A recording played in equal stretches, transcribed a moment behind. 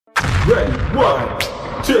Ready? 1,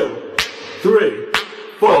 2, 3,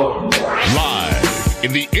 4. Live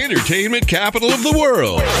in the entertainment capital of the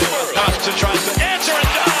world. Thompson tries to answer and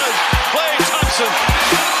does. Klay Thompson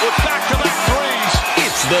with back-to-back threes.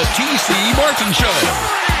 It's the T.C. Martin Show.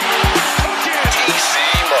 T.C.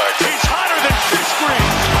 Martin. He's hotter than fish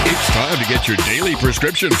grease. It's time to get your daily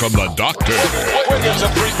prescription from the doctor. Wiggins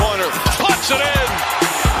a three-pointer. Puts it in.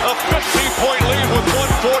 A 15-point lead with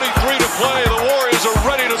 1:43 to play. The Warriors are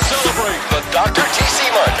ready to celebrate. The Dr. T.C.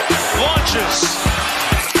 Martin Launches.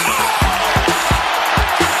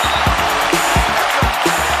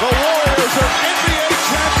 The Warriors are NBA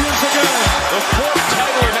champions again. The fourth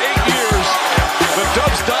title in 8 years. The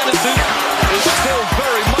Dubs dynasty is still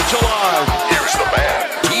very much alive. Here's the man.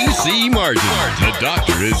 T.C. Martin. The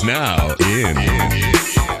doctor is now in.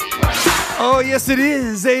 Oh, yes, it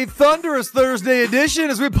is a thunderous Thursday edition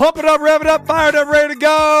as we pump it up, rev it up, fired up, ready to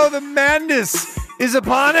go. The madness is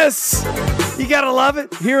upon us. You got to love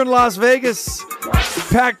it here in Las Vegas.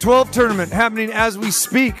 Pac-12 tournament happening as we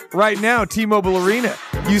speak right now, T-Mobile Arena.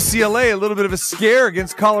 UCLA, a little bit of a scare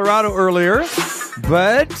against Colorado earlier,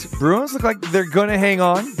 but Bruins look like they're going to hang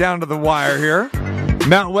on down to the wire here.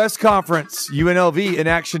 Mountain West Conference, UNLV in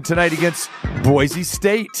action tonight against Boise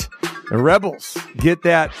State. The Rebels get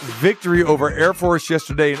that victory over Air Force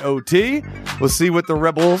yesterday in OT. We'll see what the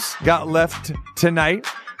Rebels got left tonight,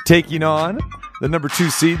 taking on the number 2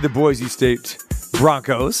 seed, the Boise State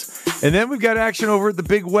Broncos. And then we've got action over at the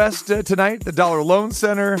Big West tonight, the Dollar Loan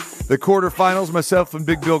Center, the quarterfinals. Myself and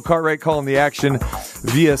Big Bill Cartwright calling the action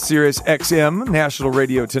via Sirius XM National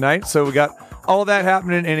Radio tonight. So we got all that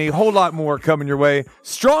happening and a whole lot more coming your way.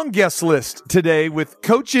 Strong guest list today with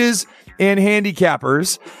coaches and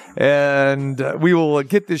handicappers. And we will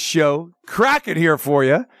get this show cracking here for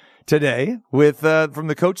you today with, from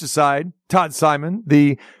the coach's side, Todd Simon,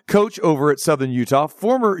 the coach over at Southern Utah,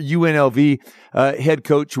 former UNLV head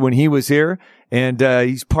coach when he was here. And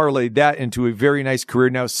he's parlayed that into a very nice career.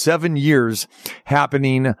 Now 7 years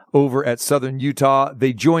happening over at Southern Utah.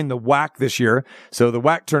 They joined the WAC this year. So the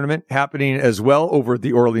WAC tournament happening as well over at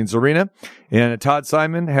the Orleans Arena. And Todd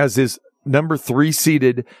Simon has his number 3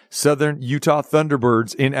 seeded Southern Utah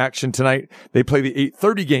Thunderbirds in action tonight. They play the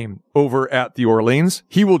 8:30 game over at the Orleans.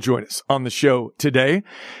 He will join us on the show today.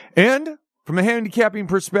 And from a handicapping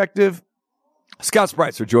perspective, Scott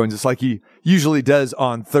Spreitzer joins us like he usually does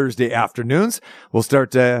on Thursday afternoons. We'll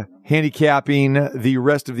start handicapping the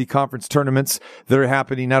rest of the conference tournaments that are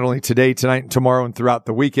happening not only today, tonight, and tomorrow, and throughout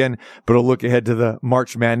the weekend, but a look ahead to the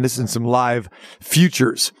March Madness and some live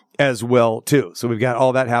futures as well, too. So we've got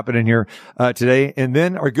all that happening here today. And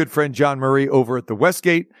then our good friend John Murray over at the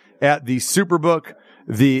Westgate at the Superbook,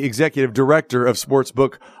 the executive director of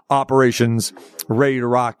Sportsbook Operations, ready to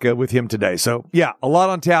rock with him today. So, yeah, a lot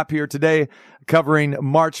on tap here today, covering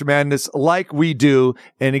March Madness like we do.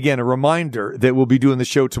 And again, a reminder that we'll be doing the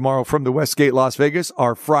show tomorrow from the Westgate, Las Vegas,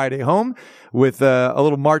 our Friday home, with a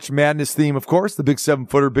little March Madness theme, of course. The big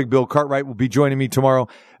 7-footer, Big Bill Cartwright, will be joining me tomorrow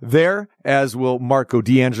there, as will Marco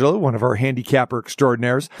D'Angelo, one of our handicapper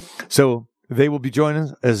extraordinaires. So they will be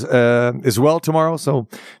joining us as well tomorrow. So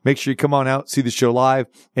make sure you come on out, see the show live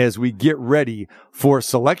as we get ready for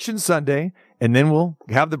Selection Sunday. And then we'll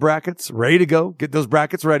have the brackets ready to go, get those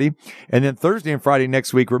brackets ready. And then Thursday and Friday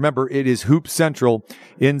next week, remember, it is Hoop Central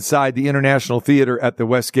inside the International Theater at the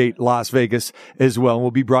Westgate, Las Vegas as well. And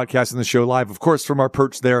we'll be broadcasting the show live, of course, from our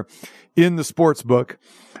perch there in the sports book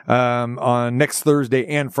on next Thursday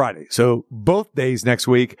and Friday. So both days next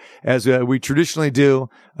week, as we traditionally do,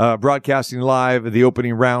 broadcasting live the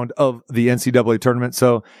opening round of the NCAA tournament.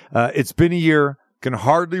 So it's been a year, can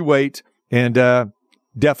hardly wait, and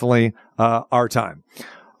definitely our time.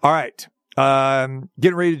 All right.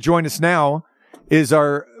 Getting ready to join us now is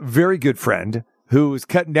our very good friend who was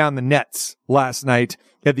cutting down the nets last night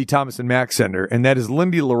at the Thomas and Mack Center, and that is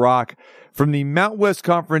Lindy LaRocque from the Mountain West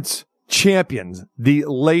Conference champions, the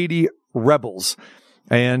Lady Rebels.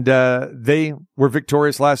 And they were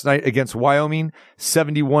victorious last night against Wyoming.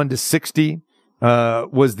 71-60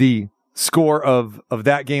 was the score of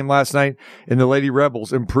that game last night, and the Lady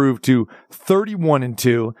Rebels improved to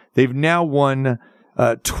 31-2. They've now won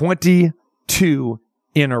 22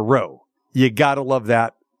 in a row. You gotta love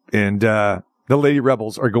that. And the Lady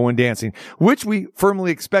Rebels are going dancing, which we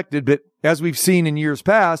firmly expected. But as we've seen in years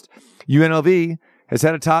past, UNLV has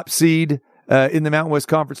had a top seed in the Mountain West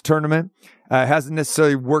Conference tournament. Hasn't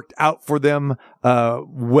necessarily worked out for them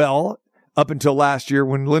well up until last year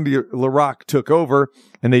when Lindy LaRocque took over,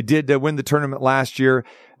 and they did win the tournament last year.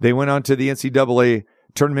 They went on to the NCAA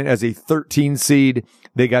tournament as a 13 seed.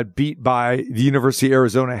 They got beat by the University of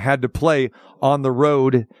Arizona, had to play on the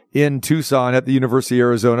road in Tucson at the University of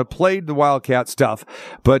Arizona, played the Wildcat stuff.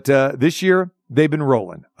 But this year, they've been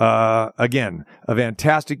rolling. Again, a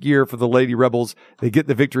fantastic year for the Lady Rebels. They get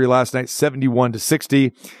the victory last night,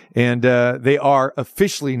 71-60, and they are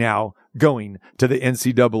officially now going to the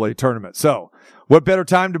NCAA tournament. So what better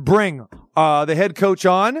time to bring the head coach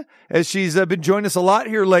on, as she's been joining us a lot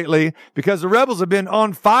here lately, because the Rebels have been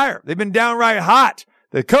on fire. They've been downright hot.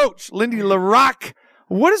 The coach, Lindy LaRocque.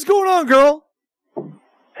 What is going on, girl?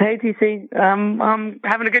 Hey, TC. I'm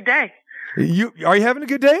having a good day. Are you having a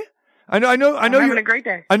good day? I know. I'm having a great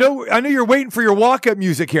day. I know you're waiting for your walk-up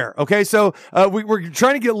music here. Okay, so we're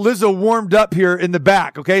trying to get Lizzo warmed up here in the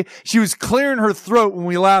back. Okay, she was clearing her throat when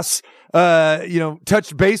we last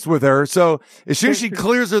touched base with her. So as soon as she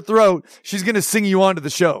clears her throat, she's going to sing you onto the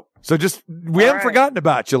show. So we haven't forgotten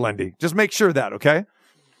about you, Lindy. Just make sure of that. Okay.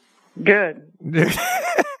 Good.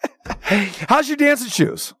 How's your dancing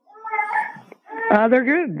shoes? They're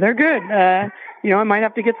good. They're good. I might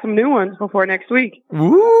have to get some new ones before next week.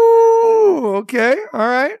 Ooh, okay. All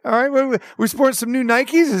right. We're sporting some new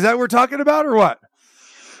Nikes? Is that what we're talking about or what?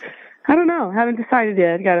 I don't know. Haven't decided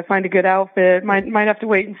yet. Got to find a good outfit. Might have to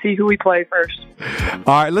wait and see who we play first.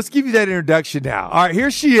 All right, let's give you that introduction now. All right, here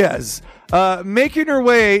she is, making her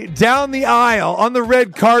way down the aisle on the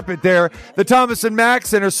red carpet there. The Thomas and Mack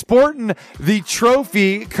Center, sporting the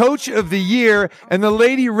trophy, Coach of the Year, and the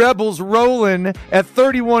Lady Rebels rolling at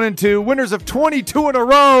 31-2, winners of 22 in a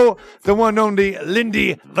row. The one and only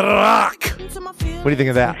Lindy LaRocque. What do you think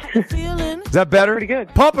of that? Is that better? Pretty good.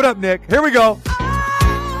 Pump it up, Nick. Here we go.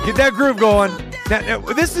 Get that groove going. Now,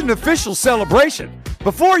 this is an official celebration.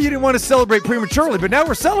 Before, you didn't want to celebrate prematurely, but now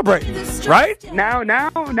we're celebrating, right? Now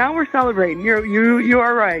we're celebrating. You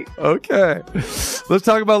are right. Okay. Let's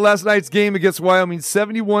talk about last night's game against Wyoming,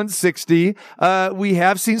 71-60. We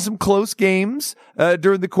have seen some close games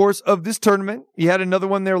during the course of this tournament. You had another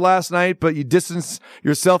one there last night, but you distanced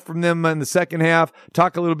yourself from them in the second half.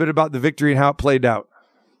 Talk a little bit about the victory and how it played out.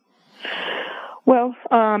 Well,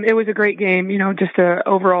 it was a great game, just a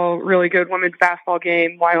overall really good women's basketball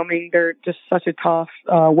game. Wyoming, they're just such a tough,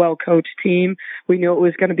 well-coached team. We knew it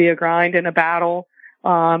was going to be a grind and a battle.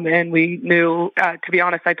 And we knew, to be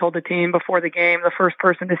honest, I told the team before the game, the first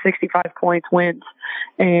person to 65 points wins.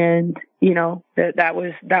 And, that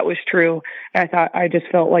was true. I just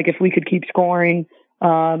felt like if we could keep scoring,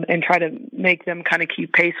 and try to make them kind of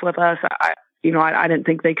keep pace with us, I didn't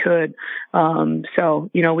think they could.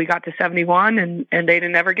 We got to 71 and they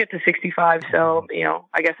didn't ever get to 65. So,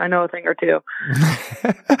 I guess I know a thing or two.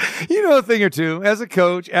 You know a thing or two as a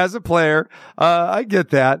coach, as a player. I get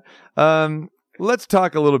that. Let's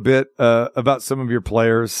talk a little bit about some of your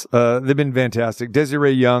players. They've been fantastic.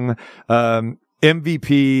 Desiree Young,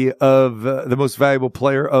 MVP of the most valuable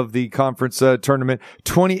player of the conference tournament,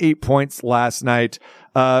 28 points last night.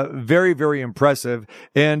 Very, very impressive.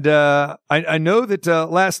 And I know that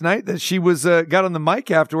last night that she was got on the mic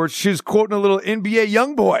afterwards. She was quoting a little NBA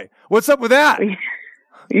young boy. What's up with that?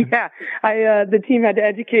 Yeah, the team had to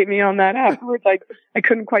educate me on that afterwards. I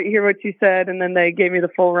couldn't quite hear what she said, and then they gave me the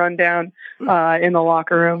full rundown in the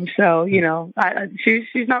locker room. So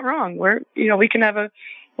she's not wrong. We can have a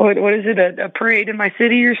what is it, a parade in my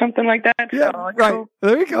city or something like that? Yeah, so, right. Cool.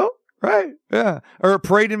 There you go. Right. Yeah. Or a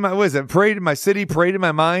parade in my, parade in my city, parade in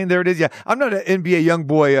my mind. There it is. Yeah. I'm not an NBA young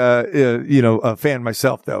boy, fan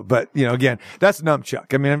myself though. But, again, that's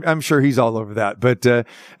Numchuck. I mean, I'm sure he's all over that. But,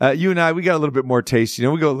 you and I, we got a little bit more taste.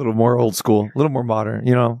 We go a little more old school, a little more modern,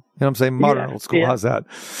 You know what I'm saying? Modern, old school. Yeah. How's that?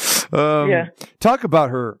 Talk about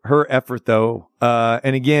her effort though.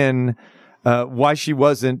 And again, why she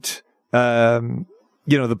wasn't,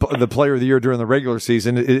 the player of the year during the regular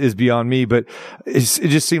season is beyond me, but it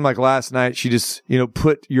just seemed like last night she just,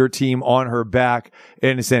 put your team on her back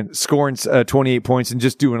and scoring 28 points and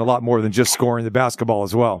just doing a lot more than just scoring the basketball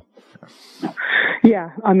as well. Yeah.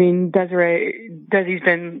 I mean,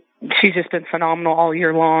 she's just been phenomenal all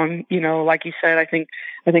year long. Like you said, I think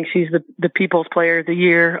she's the people's player of the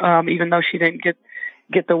year. Even though she didn't get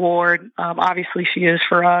the award. Obviously she is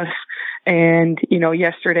for us. And,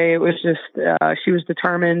 yesterday it was just, she was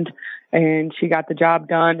determined and she got the job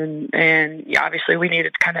done. And obviously we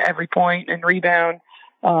needed kind of every point and rebound.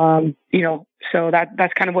 So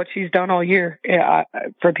that's kind of what she's done all year.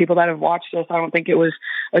 For people that have watched us, I don't think it was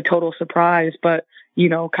a total surprise, but,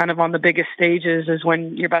 kind of on the biggest stages is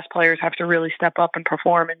when your best players have to really step up and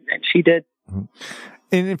perform. And she did.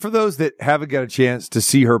 And for those that haven't got a chance to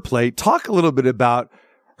see her play, talk a little bit about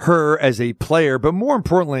her as a player, but more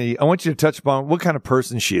importantly, I want you to touch upon what kind of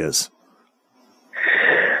person she is.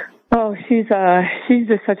 Oh, she's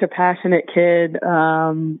just such a passionate kid.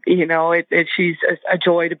 She's a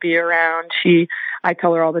joy to be around. I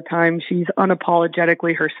tell her all the time, she's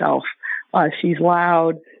unapologetically herself. She's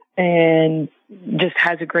loud and just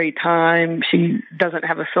has a great time. She doesn't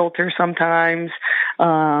have a filter sometimes.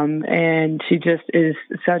 And she just is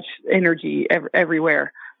such energy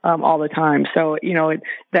everywhere. All the time. So,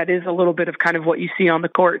 that is a little bit of kind of what you see on the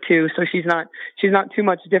court too. So she's not too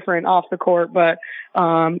much different off the court, but,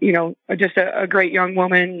 just a great young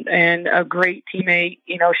woman and a great teammate.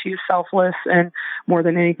 She's selfless, and more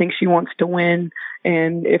than anything, she wants to win.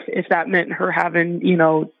 And if that meant her having,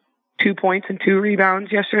 2 points and 2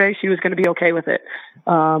 rebounds yesterday, she was going to be okay with it.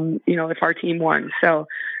 If our team won. So,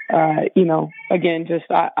 again,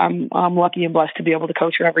 I'm lucky and blessed to be able to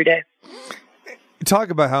coach her every day.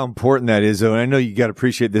 Talk about how important that is, though, and I know you got to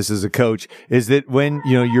appreciate this as a coach, is that when,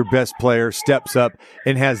 your best player steps up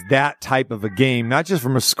and has that type of a game, not just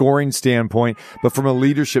from a scoring standpoint, but from a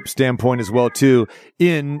leadership standpoint as well, too,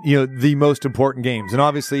 in, the most important games. And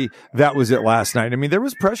obviously that was it last night. I mean, there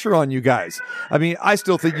was pressure on you guys. I mean, I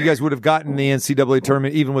still think you guys would have gotten the NCAA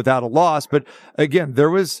tournament even without a loss. But again,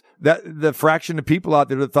 there was the fraction of people out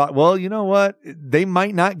there that thought, well, you know what? They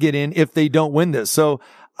might not get in if they don't win this. So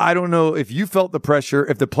I don't know if you felt the pressure,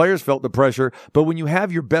 if the players felt the pressure, but when you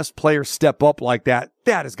have your best player step up like that,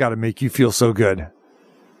 that has got to make you feel so good.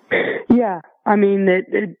 Yeah, I mean,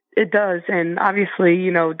 it does. And obviously,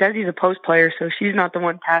 Desi's a post player, so she's not the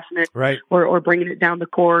one passing it right, or bringing it down the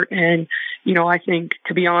court. And, I think,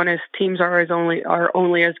 to be honest, teams are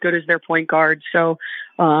only as good as their point guard. So,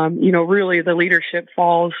 really the leadership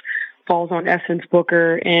falls on Essence,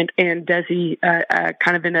 Booker, and Desi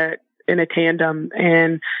kind of in a tandem.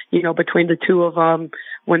 And, between the two of them,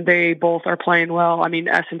 when they both are playing well, I mean,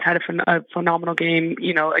 Essence had a phenomenal game,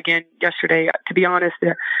 again, yesterday. To be honest,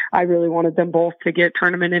 I really wanted them both to get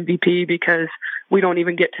tournament MVP because we don't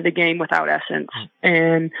even get to the game without Essence.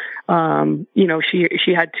 And,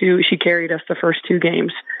 she carried us the first 2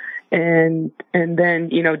 games. And then,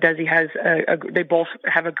 Desi has they both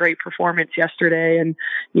have a great performance yesterday. And,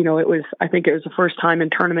 I think it was the first time in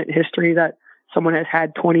tournament history that someone has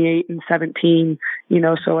had 28 and 17,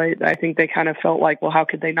 so I think they kind of felt like, well, how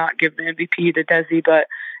could they not give the MVP to Desi? But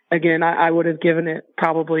again, I would have given it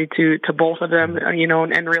probably to both of them,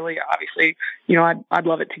 and really, obviously, I'd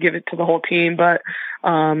love it to give it to the whole team. But,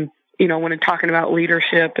 when I'm talking about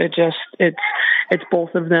leadership, it's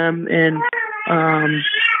both of them. And,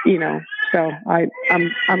 so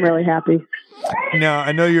I'm really happy. Now,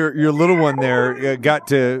 I know your little one there got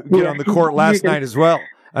to get on the court last night as well.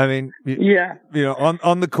 I mean, yeah,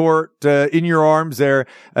 on the court, in your arms there,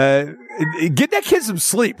 get that kid some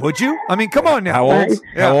sleep, would you? I mean, come on now. How old?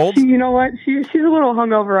 Yeah. How old? You know what? She's a little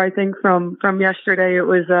hungover, I think, from yesterday. It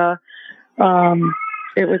was a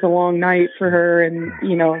long night for her, and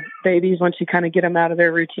babies, once you kind of get them out of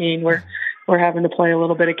their routine, we're having to play a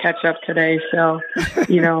little bit of catch up today. So,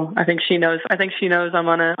 I think she knows I'm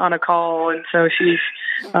on a call, and so she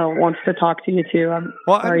wants to talk to you too. I'm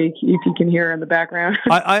sorry if you can hear her in the background.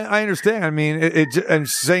 I understand. I mean, I'm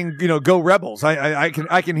saying, go Rebels. I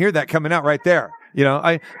can hear that coming out right there.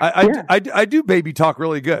 I do baby talk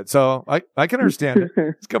really good, so I can understand it.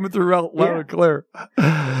 It's coming through loud and clear.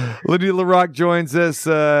 Lydia LaRocque joins us,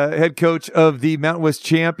 head coach of the Mountain West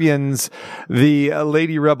champions, the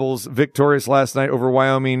Lady Rebels, victorious last night over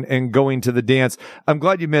Wyoming and going to the dance. I'm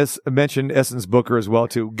glad you mentioned Essence Booker as well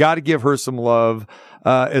too. Got to give her some love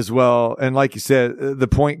as well. And like you said, the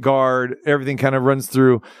point guard, everything kind of runs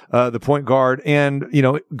through the point guard, and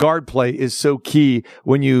guard play is so key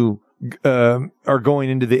when you are going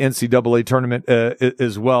into the NCAA tournament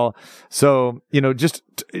as well. So, just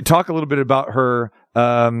talk a little bit about her,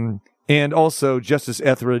 and also Justice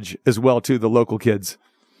Etheridge as well too, the local kids.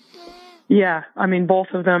 Yeah, I mean, both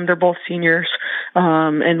of them, they're both seniors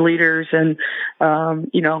and leaders. And,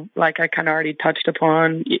 like I kind of already touched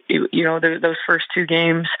upon, those first 2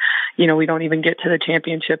 games, we don't even get to the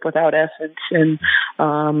championship without Essence. And,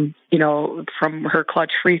 from her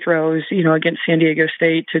clutch free throws, against San Diego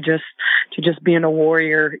State to just being a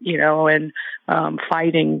warrior, and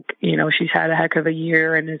fighting, she's had a heck of a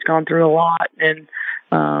year and has gone through a lot. And,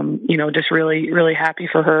 just really, really happy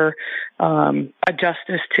for her. A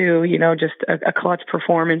Justice too, just a clutch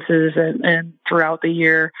performances and throughout the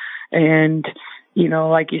year. And,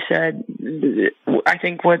 like you said, I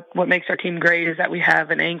think what makes our team great is that we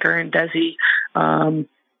have an anchor in Desi,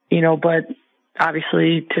 but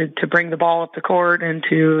obviously to bring the ball up the court and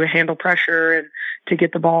to handle pressure and to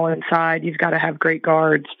get the ball inside, you've got to have great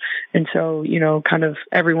guards. And so, kind of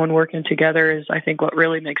everyone working together is, I think, what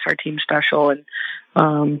really makes our team special. And,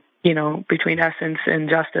 between Essence and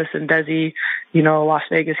Justice and Desi, Las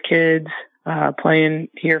Vegas kids, playing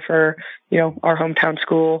here for, our hometown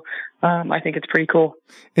school. I think it's pretty cool.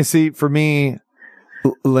 And see, for me,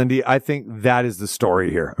 Lindy, I think that is the story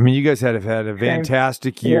here. I mean, you guys have had a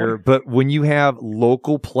fantastic year, but when you have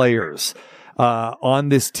local players on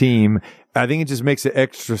this team, I think it just makes it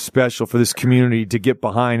extra special for this community to get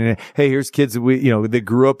behind. And hey, here's kids that they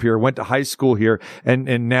grew up here, went to high school here,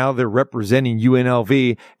 and now they're representing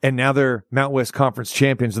UNLV, and now they're Mountain West Conference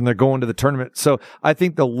champions, and they're going to the tournament. So I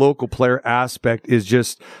think the local player aspect is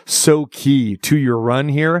just so key to your run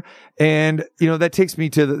here. And, that takes me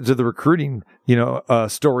to the recruiting,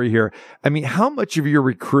 story here. I mean, how much of your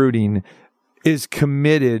recruiting is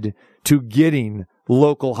committed to getting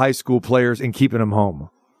local high school players and keeping them home?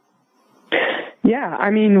 Yeah, I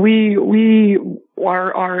mean, we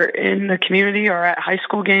are in the community or at high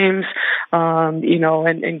school games,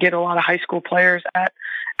 and get a lot of high school players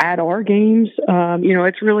at our games.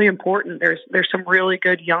 It's really important. There's some really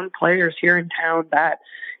good young players here in town that,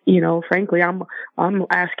 frankly, I'm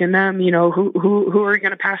asking them, who are you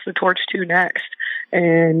going to pass the torch to next?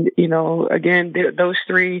 And, again, those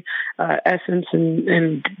three, Essence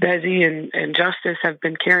and Desi and Justice have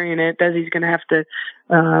been carrying it. Desi's going to have to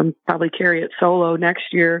probably carry it solo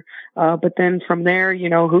next year. But then from there,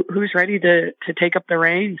 who's ready to take up the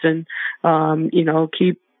reins and,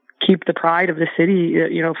 keep the pride of the city,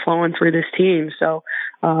 flowing through this team. So,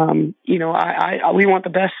 we want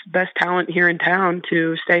the best talent here in town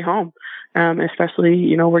to stay home.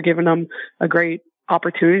 Especially, we're giving them a great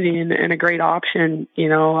opportunity and a great option,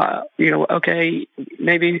 okay,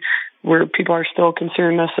 maybe where people are still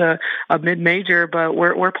considering us a mid-major, but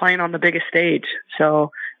we're playing on the biggest stage.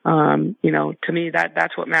 So, to me,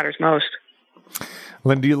 that's what matters most.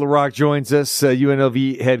 Lindy LaRocque joins us,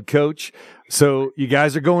 UNLV head coach. So you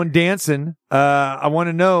guys are going dancing. I want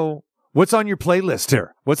to know what's on your playlist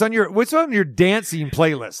here. What's on your dancing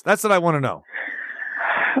playlist? That's what I want to know.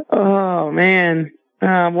 Oh man.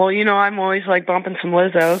 Well, I'm always like bumping some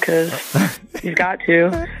Lizzo because you've got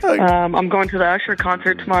to. I'm going to the Usher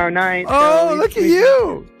concert tomorrow night. Oh, so look at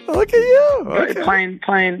you. Look at you. Okay.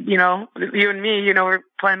 Playing, you and me, we're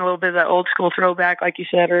playing a little bit of that old school throwback, like you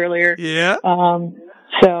said earlier. Yeah.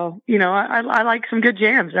 So, I like some good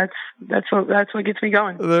jams. That's what gets me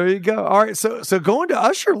going. There you go. All right. So going to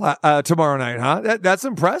Usher tomorrow night, huh? That's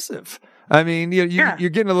impressive. I mean, you're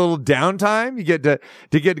getting a little downtime. You get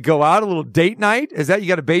to go out, a little date night. Is that, you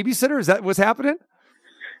got a babysitter? Is that what's happening?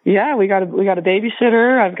 Yeah, we got a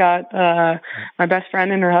babysitter. I've got my best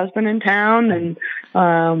friend and her husband in town, and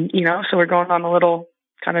so we're going on a little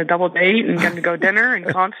kind of double date and going to go dinner and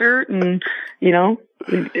concert, and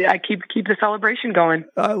I keep the celebration going.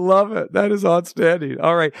 I love it. That is outstanding.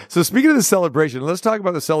 All right. So speaking of the celebration, let's talk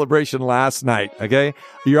about the celebration last night. Okay,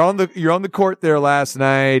 you're on the court there last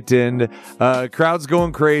night, and crowd's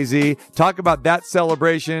going crazy. Talk about that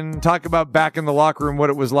celebration. Talk about back in the locker room,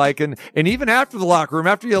 what it was like, and even after the locker room,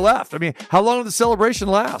 after you left. I mean, how long did the celebration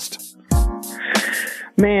last?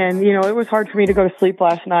 Man, it was hard for me to go to sleep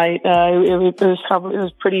last night. It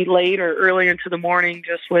was pretty late or early into the morning,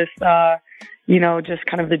 just with just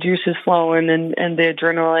kind of the juices flowing and the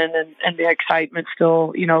adrenaline and the excitement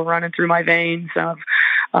still, running through my veins of,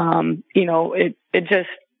 it just,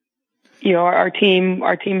 our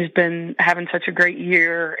team's been having such a great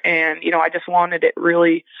year, and, I just wanted it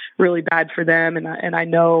really, really bad for them. And I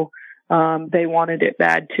know, they wanted it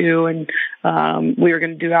bad too. And, we were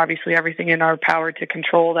going to do obviously everything in our power to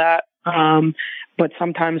control that. But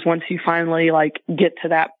sometimes once you finally get to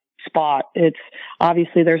that spot, it's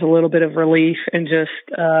obviously there's a little bit of relief and just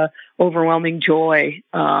overwhelming joy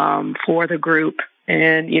for the group.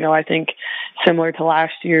 And I think similar to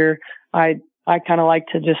last year, I kind of like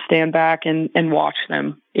to just stand back and watch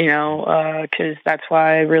them, because that's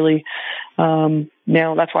why I really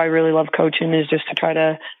that's why I really love coaching, is just to try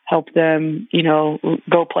to help them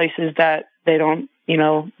go places that they don't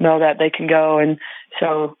know that they can go. And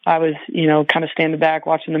so I was, kind of standing back,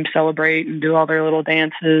 watching them celebrate and do all their little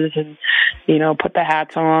dances and, put the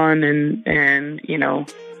hats on and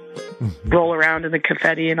roll around in the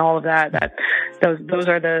confetti and all of that. Those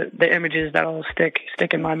are the images that'll stick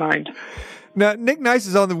in my mind. Now, Nick Nice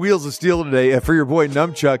is on the wheels of steel today for your boy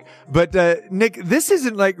Numchuck. But, Nick, this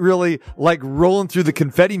isn't really rolling through the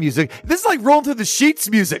confetti music. This is like rolling through the sheets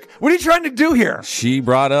music. What are you trying to do here? She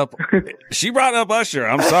brought up Usher.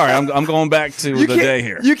 I'm sorry. I'm going back to the day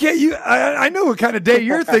here. I know what kind of day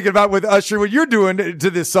you're thinking about with Usher, what you're doing to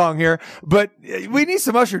this song here. But we need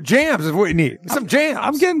some Usher jams is what we need. Some jams.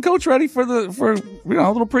 I'm getting Coach ready for a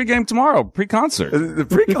little pregame tomorrow, pre-concert. The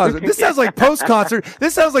pre-concert. This sounds like post-concert.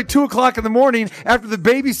 This sounds like 2:00 in the morning morning after the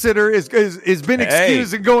babysitter is been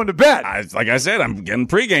excused and going to bed. Like I said, I'm getting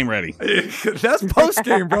pregame ready. That's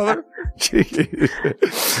post-game, brother.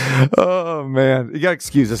 Oh, man. You got to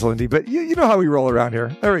excuse us, Lindy, but you know how we roll around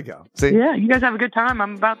here. There we go. See? Yeah, you guys have a good time.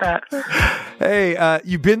 I'm about that. Hey,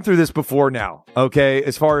 you've been through this before now, okay,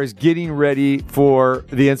 as far as getting ready for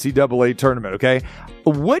the NCAA tournament, okay?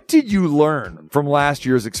 What did you learn from last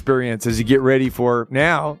year's experience as you get ready for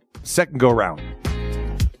now, second go-round?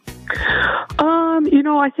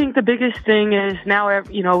 I think the biggest thing is now,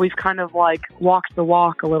 we've kind of like walked the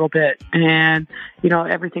walk a little bit, and,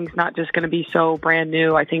 everything's not just going to be so brand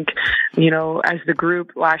new. I think, as the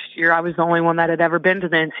group last year, I was the only one that had ever been to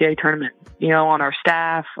the NCAA tournament, on our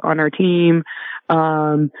staff, on our team,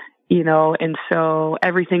 and so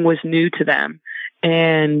everything was new to them.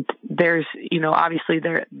 And there's, obviously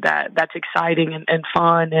that's exciting and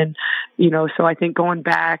fun. And, so I think going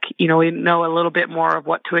back, we know a little bit more of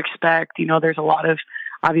what to expect. There's a lot of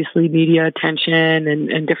obviously media attention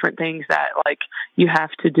and different things that like you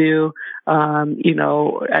have to do, as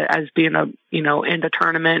being in the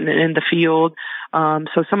tournament and in the field.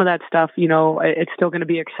 So some of that stuff, it's still going to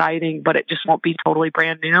be exciting, but it just won't be totally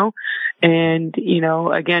brand new. And,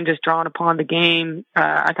 again, just drawing upon the game,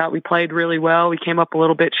 I thought we played really well. We came up a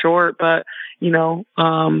little bit short, but, we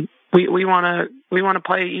want to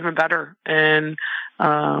play even better and,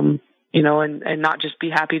 and not just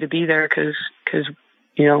be happy to be there because,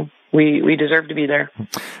 we deserve to be there.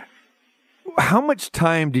 How much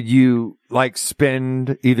time did you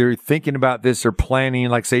spend either thinking about this or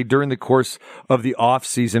planning, say during the course of the off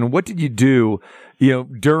season? What did you do,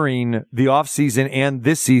 during the off season and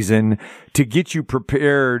this season to get you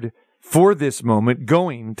prepared for this moment,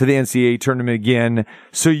 going to the NCAA tournament again,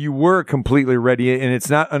 so you were completely ready and it's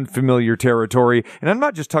not unfamiliar territory? And I'm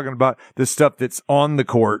not just talking about the stuff that's on the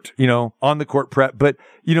court, on the court prep, but,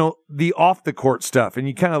 the off the court stuff. And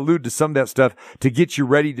you kind of allude to some of that stuff to get you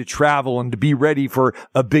ready to travel and to be ready for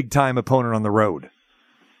a big time opponent on the road.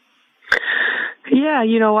 Yeah,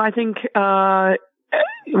 I think,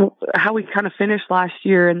 how we kind of finished last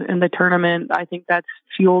year in the tournament, I think that's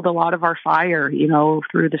fueled a lot of our fire,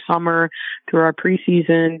 through the summer, through our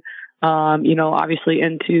preseason, obviously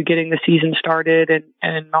into getting the season started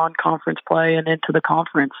and non-conference play and into the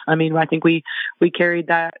conference. I mean, I think we carried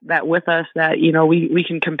that with us that, we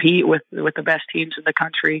can compete with the best teams in the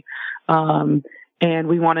country. And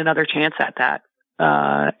we want another chance at that.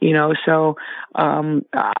 So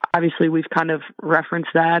obviously we've kind of referenced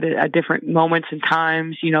that at different moments and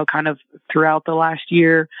times, kind of throughout the last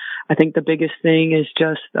year. I think the biggest thing is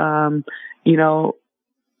just,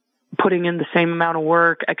 putting in the same amount of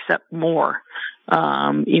work, except more.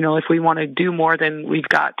 If we want to do more, then we've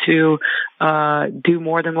got to do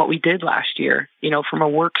more than what we did last year, from a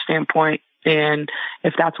work standpoint. And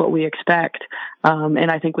if that's what we expect, and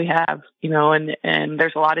I think we have, and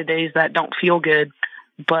there's a lot of days that don't feel good,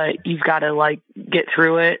 but you've got to get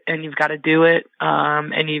through it and you've got to do it.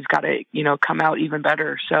 And you've got to, come out even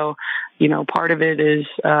better. So, part of it is,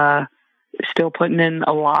 still putting in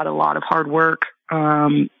a lot of hard work,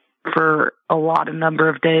 for a lot of number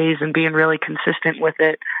of days and being really consistent with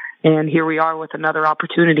it. And here we are with another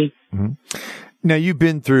opportunity. Mm-hmm. Now, you've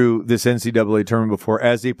been through this NCAA tournament before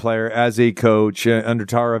as a player, as a coach, under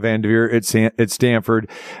Tara Vanderveer at Stanford.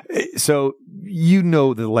 So you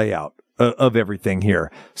know the layout of everything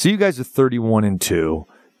here. So you guys are 31-2.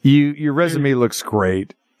 Your resume looks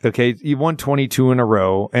great. Okay, you won 22 in a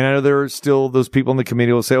row. And I know there are still those people in the committee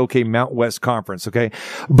who will say, okay, Mount West Conference, okay?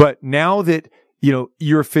 But now that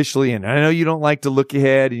you're officially in, and I know you don't like to look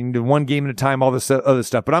ahead and do one game at a time, all this other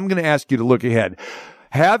stuff, but I'm going to ask you to look ahead.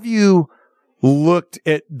 Have you looked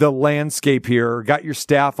at the landscape here, got your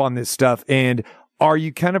staff on this stuff, and are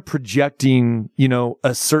you kind of projecting,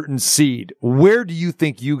 a certain seed? Where do you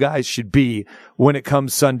think you guys should be when it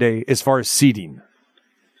comes Sunday as far as seeding?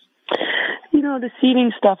 The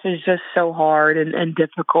seeding stuff is just so hard and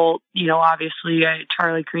difficult. Obviously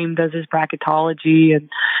Charlie Cream does his bracketology and,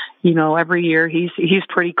 every year he's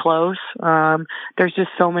pretty close. There's just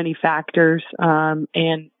so many factors, and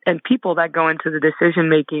people that go into the decision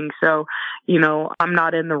making. So, I'm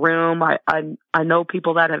not in the room. I know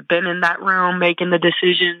people that have been in that room making the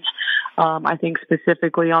decisions. I think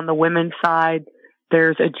specifically on the women's side,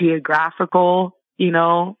 there's a geographical,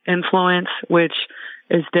 influence, which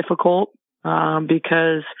is difficult.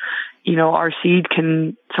 Because, our seed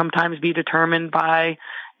can sometimes be determined by,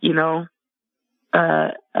 the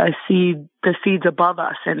seeds above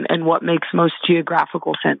us and what makes most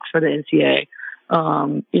geographical sense for the NCAA.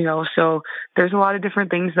 So there's a lot of different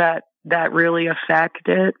things that really affect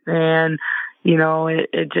it. And,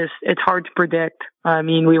 it's hard to predict. I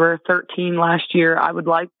mean, we were 13 last year. I would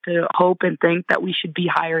like to hope and think that we should be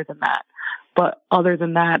higher than that. But other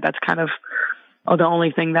than that, that's kind of the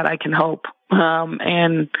only thing that I can hope.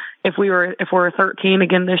 And if we're 13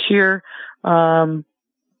 again this year,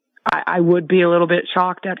 I would be a little bit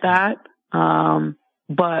shocked at that.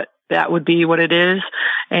 But that would be what it is.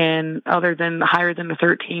 And other than higher than the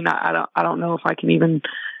 13, I don't know if I can even,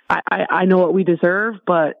 I know what we deserve,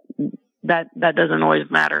 but that doesn't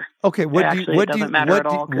always matter. Okay. I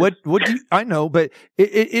know, but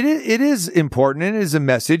it is important, and it is a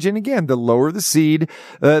message. And again, the lower the seed,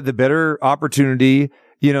 the better opportunity,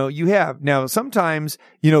 you have. Now, sometimes,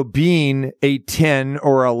 being a 10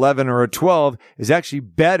 or 11 or a 12 is actually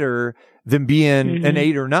better than being an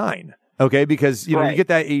 8 or 9. Okay, because you get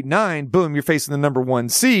that 8-9, boom, you're facing the number 1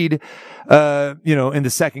 seed, in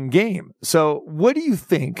the second game. So, what do you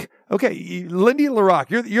think? Okay, Lindy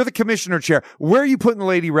LaRocque, you're the commissioner chair. Where are you putting the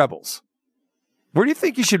Lady Rebels? Where do you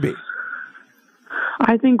think you should be?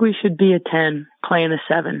 I think we should be a 10, playing a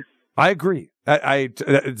 7. I agree.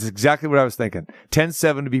 It's exactly what I was thinking.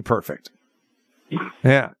 10-7 to be perfect.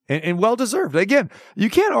 Yeah, and well deserved. Again,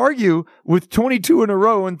 you can't argue with 22 in a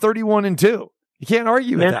row and 31-2. You can't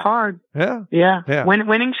argue with that. It's hard. Yeah.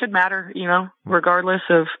 Winning should matter, regardless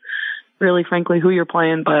of really, frankly, who you're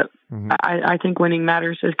playing. But I think winning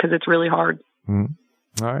matters because it's really hard.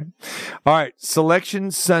 Mm-hmm. All right. Selection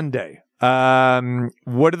Sunday.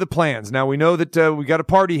 What are the plans? Now, we know that we got a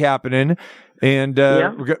party happening. And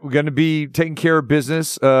we're going to be taking care of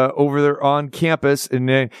business over there on campus.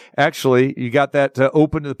 And actually, you got that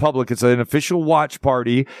open to the public. It's an official watch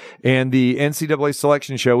party. And the NCAA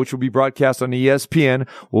selection show, which will be broadcast on ESPN,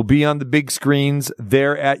 will be on the big screens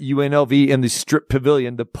there at UNLV in the Strip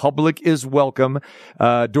Pavilion. The public is welcome.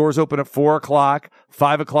 Doors open at 4 o'clock.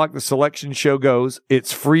 5 o'clock, the selection show goes.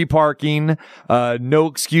 It's free parking. No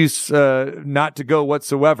excuse not to go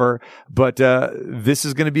whatsoever. But this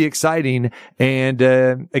is going to be exciting. And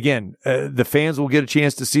again, the fans will get a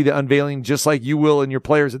chance to see the unveiling just like you will and your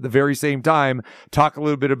players at the very same time. Talk a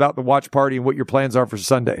little bit about the watch party and what your plans are for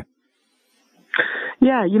Sunday.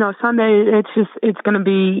 Yeah, Sunday, it's going to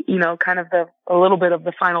be, kind of a little bit of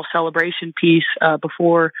the final celebration piece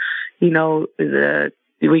before, we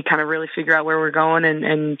kind of really figure out where we're going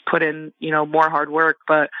and put in, more hard work.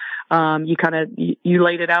 But you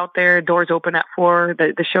laid it out there. Doors open at 4.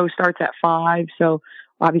 The show starts at 5. So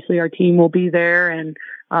obviously our team will be there, and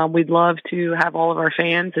we'd love to have all of our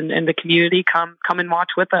fans and the community come and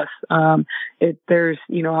watch with us. There's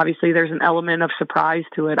an element of surprise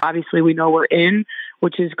to it. Obviously we know we're in,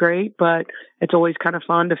 which is great, but it's always kind of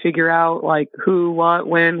fun to figure out like who, what,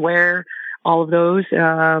 when, where, all of those.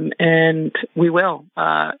 And we will,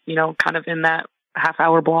 kind of in that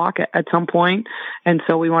half-hour block at some point. And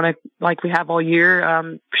so we want to, like we have all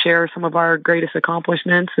year, share some of our greatest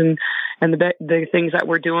accomplishments and the things that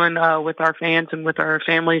we're doing with our fans and with our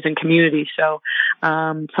families and community. So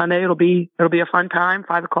Sunday it'll be a fun time,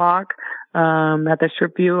 5 o'clock at the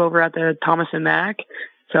Strip View over at the Thomas and Mack.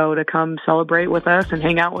 So to come celebrate with us and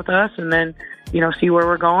hang out with us, and then, see where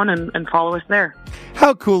we're going and follow us there.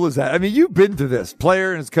 How cool is that? I mean, you've been through this,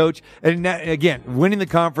 player and his coach, and again, winning the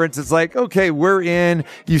conference, it's like, okay, we're in.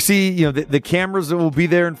 You see, the cameras that will be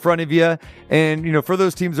there in front of you, and, for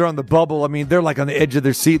those teams that are on the bubble, I mean, they're like on the edge of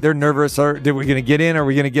their seat. They're nervous. Are we going to get in? Are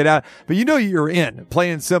we going to get out? But you're in,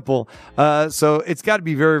 plain and simple. So it's got to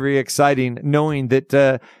be very, very exciting knowing that,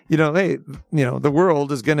 hey, the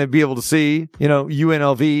world is going to be able to see,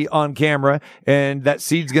 UNLV on camera, and that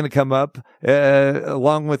seed's going to come up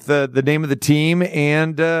along with the name of the team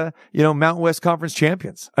and Mountain West Conference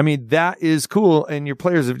champions. I mean, that is cool, and your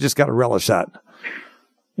players have just got to relish that.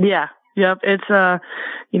 Yeah, yep. It's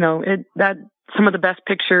that some of the best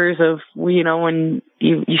pictures of when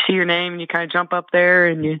you see your name and you kind of jump up there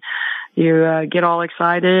and you get all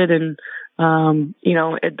excited, and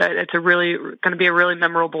it's really going to be a really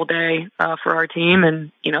memorable day for our team,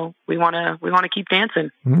 and we want to keep dancing.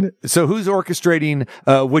 So who's orchestrating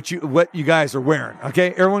what you guys are wearing?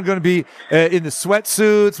 Okay, everyone going to be in the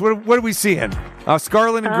sweatsuits. What are we seeing?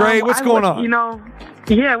 Scarlet and gray. What's going on?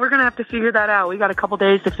 Yeah, we're going to have to figure that out. We got a couple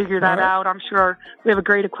days to figure that out. I'm sure we have a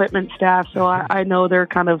great equipment staff, so I know they're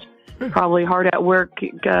kind of probably hard at work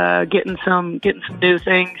getting some new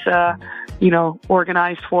things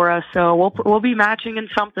organized for us. So we'll be matching in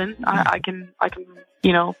something. I can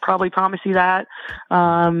probably promise you that.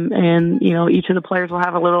 And, each of the players will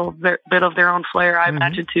have a little bit of their own flair, I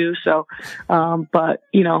imagine too. So, but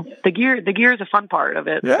the gear is a fun part of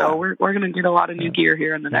it. Yeah. So we're going to get a lot of new gear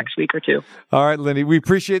here in the next week or two. All right, Lindy, we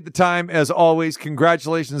appreciate the time as always.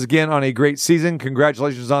 Congratulations again on a great season.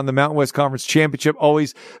 Congratulations on the Mountain West Conference Championship.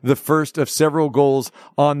 Always the first of several goals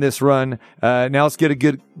on this run. Now let's get a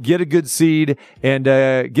good seed and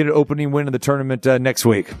get an opening win in the tournament next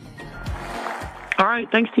week. All right.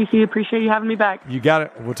 Thanks, TC. Appreciate you having me back. You got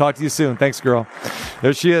it. We'll talk to you soon. Thanks, girl.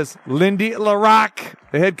 There she is, Lindy LaRocque,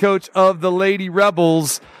 the head coach of the Lady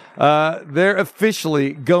Rebels. They're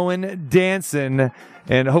officially going dancing,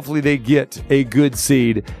 and hopefully they get a good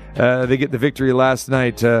seed. They get the victory last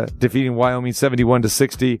night, defeating Wyoming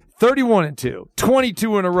 71-60, 31-2,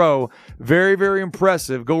 22 in a row. Very, very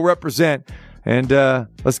impressive. Go represent. And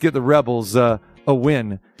let's get the Rebels a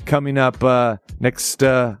win coming up next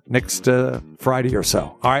Friday or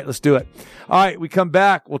so. All right, let's do it. All right, we come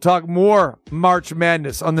back. We'll talk more March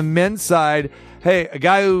Madness. On the men's side, hey, a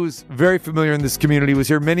guy who's very familiar in this community, was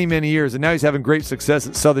here many, many years, and now he's having great success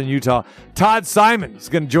at Southern Utah. Todd Simon is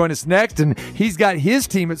going to join us next, and he's got his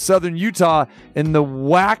team at Southern Utah in the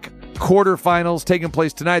WAC quarterfinals taking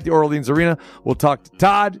place tonight at the Orleans Arena. We'll talk to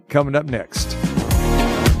Todd coming up next.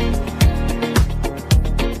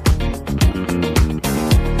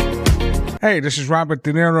 Hey, this is Robert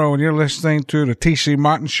De Niro, and you're listening to the TC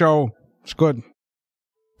Martin Show. It's good.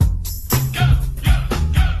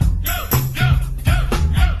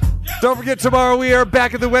 Don't forget, tomorrow we are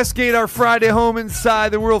back at the Westgate, our Friday home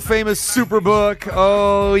inside the world-famous Superbook.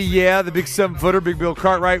 Oh, yeah, the big 7-footer, Big Bill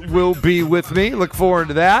Cartwright, will be with me. Look forward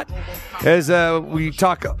to that. As we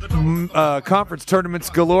talk conference tournaments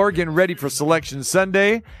galore, getting ready for Selection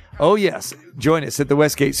Sunday. Oh, yes. Join us at the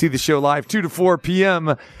Westgate. See the show live 2 to 4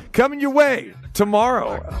 p.m. coming your way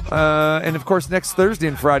tomorrow. And, of course, next Thursday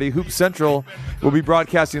and Friday, Hoop Central will be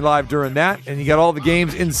broadcasting live during that. And you got all the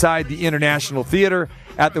games inside the International Theater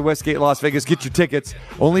at the Westgate Las Vegas. Get your tickets.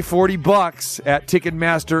 Only $40 at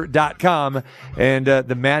Ticketmaster.com. And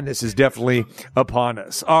the madness is definitely upon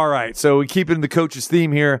us. All right. So we keep in the coach's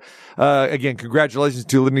theme here. Again, congratulations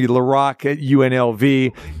to Lindy LaRocque at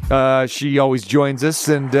UNLV. She always joins us.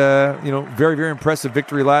 And, very, very impressive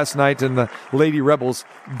victory last night. And the Lady Rebels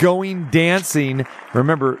going dancing.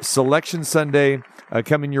 Remember, Selection Sunday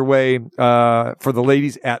coming your way for the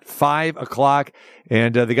ladies at 5 o'clock.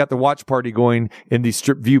 And they got the watch party going in the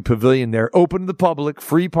Strip View Pavilion there. Open to the public,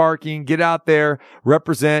 free parking. Get out there,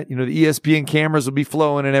 represent. The ESPN cameras will be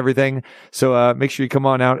flowing and everything. So make sure you come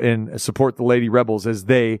on out and support the Lady Rebels as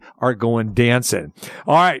they are going dancing.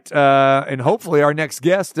 All right. And hopefully our next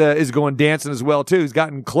guest is going dancing as well, too. He's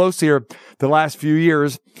gotten close here the last few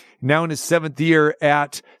years. Now in his 7th year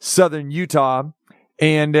at Southern Utah.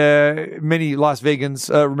 And many Las Vegans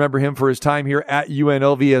remember him for his time here at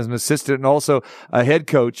UNLV as an assistant and also a head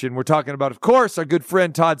coach. And we're talking about, of course, our good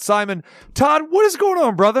friend Todd Simon. Todd, what is going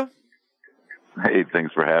on, brother? Hey,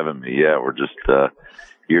 thanks for having me. Yeah, we're just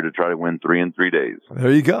here to try to win 3 in 3 days.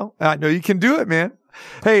 There you go. I know you can do it, man.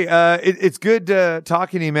 Hey, it's good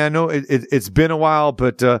talking to you, man. I know it's been a while,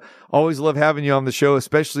 but always love having you on the show,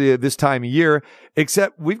 especially at this time of year.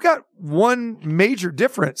 Except we've got one major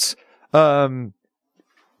difference.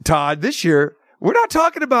 Todd, this year, we're not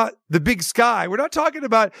talking about the Big Sky. We're not talking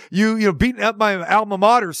about you beating up my alma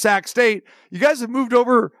mater, Sac State. You guys have moved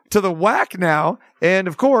over to the WAC now. And,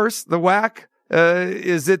 of course, the WAC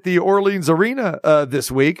is at the Orleans Arena this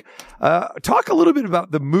week. Talk a little bit about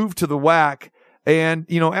the move to the WAC.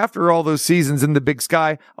 And, after all those seasons in the Big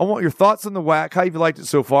Sky, I want your thoughts on the WAC, how you've liked it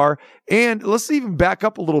so far. And let's even back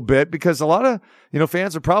up a little bit because a lot of,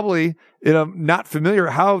 fans are probably, not familiar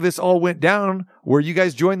how this all went down where you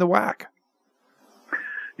guys joined the WAC.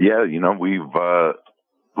 Yeah, we've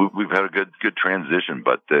had a good transition,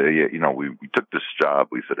 but, we took this job.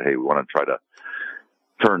 We said, hey, we want to try to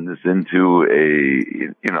turn this into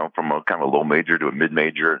from a kind of a low major to a mid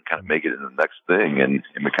major and kind of make it into the next thing. And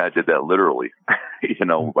we kind of did that literally,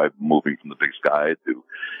 by moving from the Big Sky to,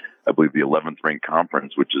 I believe, the 11th ranked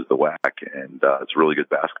conference, which is the WAC. And it's really good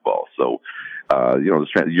basketball. So,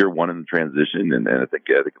 this year one in the transition. And I think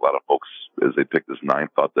a lot of folks, as they picked this 9th,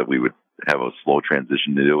 thought that we would have a slow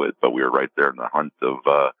transition to do it, but we were right there in the hunt of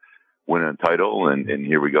winning a title. And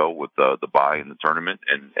here we go with the bye in the tournament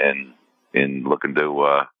and looking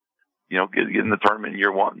to, get in the tournament in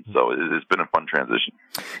year one. So it's been a fun transition.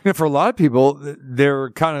 For a lot of people,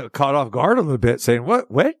 they're kind of caught off guard a little bit saying, what?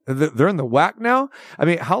 They're in the WAC now? I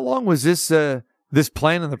mean, how long was this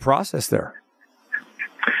plan and the process there?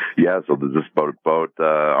 Yeah. So this is about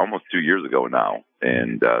almost 2 years ago now.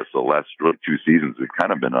 And so the last really 2 seasons, we've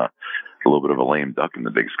kind of been a little bit of a lame duck in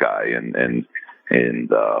the Big Sky, and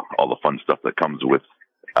all the fun stuff that comes with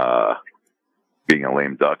being a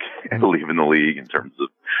lame duck and leaving the league in terms of,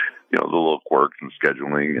 the little quirks and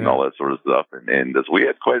scheduling and all that sort of stuff. And so we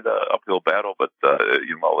had quite an uphill battle, but,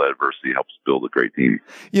 all that adversity helps build a great team.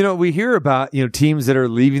 We hear about, teams that are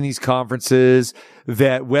leaving these conferences,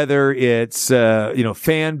 that whether it's,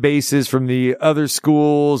 fan bases from the other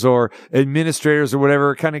schools or administrators or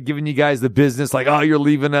whatever, kind of giving you guys the business, like, oh, you're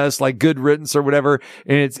leaving us, like good riddance or whatever.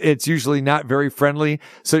 And it's usually not very friendly.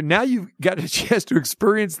 So now you've got a chance to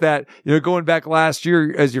experience that, going back last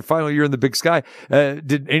year as your final year in the Big Sky.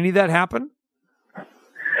 Did any of that happen?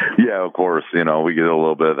 Yeah, of course. We get a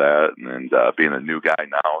little bit of that, and being a new guy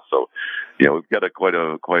now, so we've got quite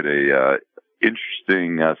a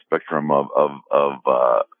interesting spectrum of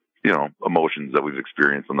emotions that we've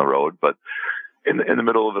experienced on the road. But in the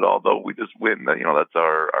middle of it all, though, we just win. That's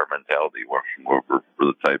our mentality. We're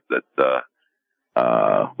the type that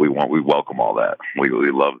we welcome all that. We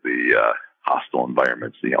love the hostile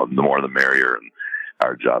environments. The more the merrier, and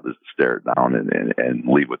our job is to stare it down and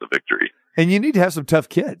leave with a victory. And you need to have some tough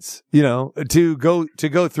kids, to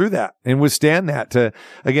go through that and withstand that.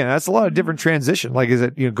 Again, that's a lot of different transition. Like, is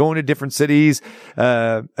it, going to different cities,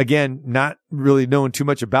 again, not really knowing too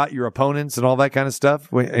much about your opponents and all that kind of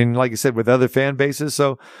stuff. And like I said, with other fan bases.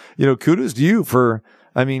 So, kudos to you for,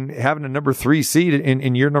 having a number 3 seed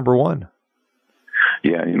in year number 1.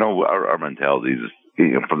 Yeah. Our mentality is,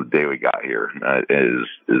 from the day we got here,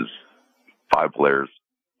 is 5 players,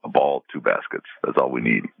 a ball, 2 baskets. That's all we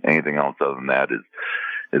need. Anything else other than that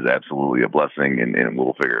is absolutely a blessing, and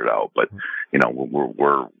we'll figure it out. But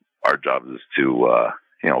we're our job is to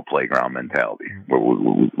playground mentality.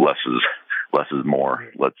 Less is more.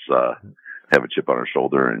 Let's have a chip on our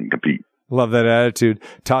shoulder and compete. Love that attitude.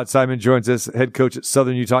 Todd Simon joins us, head coach at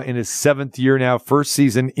Southern Utah, in his 7th year now, first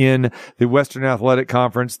season in the Western Athletic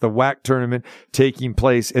Conference, the WAC tournament taking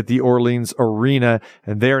place at the Orleans Arena.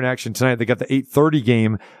 And they're in action tonight. They got the 8:30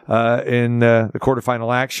 game in the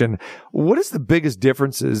quarterfinal action. What is the biggest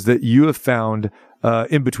differences that you have found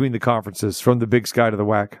in between the conferences from the Big Sky to the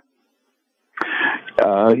WAC?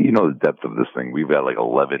 The depth of this thing. We've got like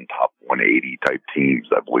 11 top 180 type teams,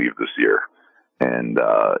 I believe, this year. And,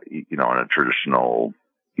 in a traditional,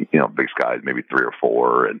 Big Sky, maybe 3 or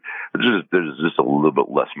 4. And there's just a little bit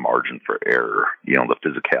less margin for error. The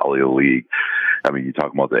physicality of the league. You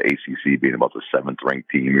talk about the ACC being about the 7th ranked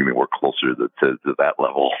team. We're closer to that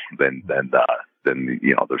level than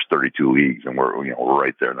there's 32 leagues, and we're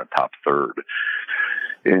right there in the top third.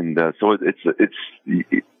 And, so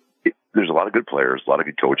there's a lot of good players, a lot of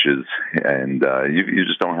good coaches, and you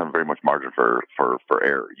just don't have very much margin for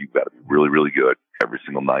error. You've got to be really, really good every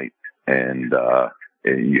single night, and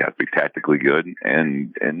you have to be tactically good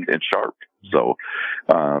and sharp. So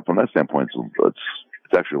from that standpoint, it's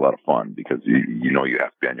actually a lot of fun, because you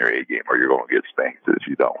have to be on your A game, or you're going to get spanked if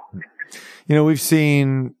you don't. We've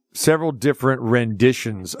seen several different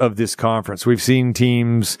renditions of this conference. We've seen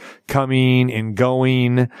teams coming and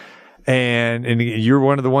going. And you're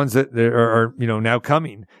one of the ones that are now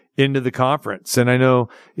coming into the conference. And I know,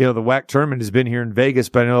 the WAC tournament has been here in Vegas,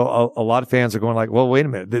 but I know a lot of fans are going like, well, wait a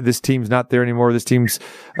minute, this team's not there anymore. This team's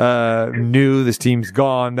new. This team's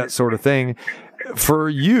gone, that sort of thing. For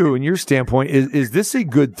you and your standpoint, is this a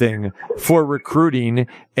good thing for recruiting?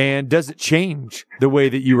 And does it change the way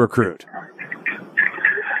that you recruit?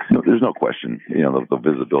 No, there's no question. The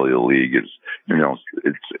visibility of the league is,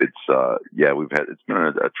 it's been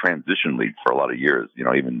a transition league for a lot of years.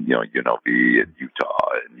 Even UNLV and Utah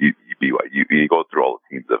and BYU, you go through all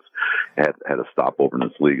the teams that had a stopover in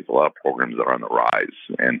this league. There's a lot of programs that are on the rise,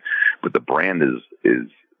 but the brand is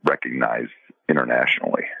recognized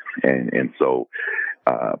internationally, and so.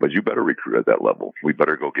 But you better recruit at that level. We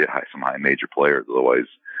better go get some high major players, otherwise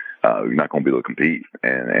you're not going to be able to compete.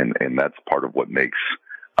 And that's part of what makes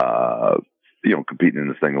competing in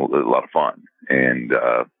this thing a lot of fun. And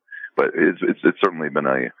but it's certainly been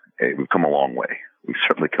we've come a long way. We've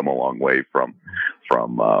certainly come a long way from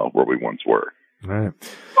where we once were. All right.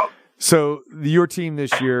 So your team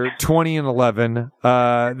this year, 20-11.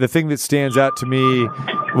 The thing that stands out to me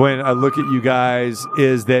when I look at you guys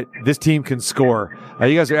is that this team can score.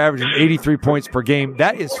 You guys are averaging 83 points per game.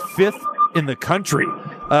 That is 5th in the country,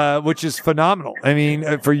 which is phenomenal.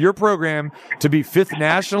 For your program to be 5th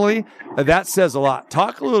nationally, that says a lot.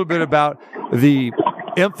 Talk a little bit about the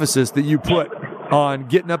emphasis that you put on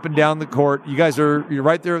getting up and down the court. You guys you're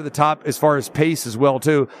right there at the top as far as pace as well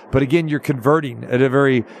too. But again, you're converting at a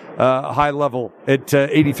very high level at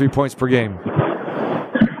 83 points per game.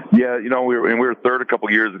 Yeah, we were third a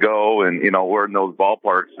couple years ago, and we're in those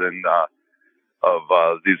ballparks and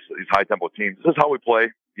of these high tempo teams. This is how we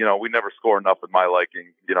play. We never score enough in my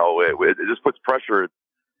liking. It just puts pressure.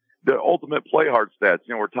 The ultimate play hard stats.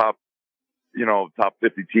 We're top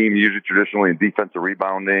 50 team usually traditionally in defensive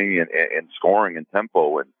rebounding and scoring and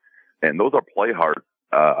tempo, and those are play hard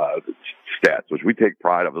stats, which we take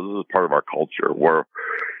pride of. This is part of our culture where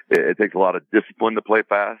it takes a lot of discipline to play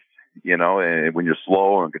fast. And when you're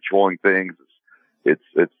slow and controlling things, it's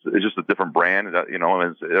just a different brand. And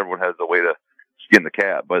everyone has a way to skin the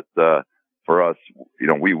cat, but for us,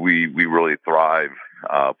 we really thrive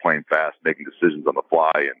playing fast, making decisions on the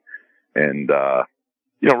fly, and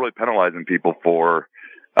really penalizing people for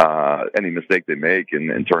any mistake they make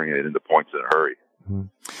and turning it into points in a hurry. Mm-hmm.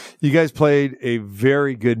 You guys played a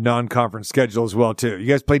very good non-conference schedule as well, too. You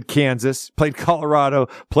guys played Kansas, played Colorado,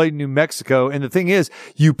 played New Mexico. And the thing is,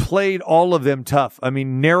 you played all of them tough. I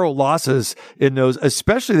mean, narrow losses in those,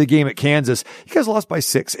 especially the game at Kansas. You guys lost by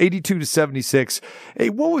 6, 82-76.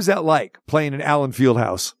 Hey, what was that like playing in Allen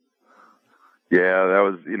Fieldhouse? Yeah, that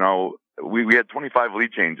was, we had 25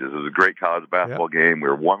 lead changes. It was a great college basketball game. We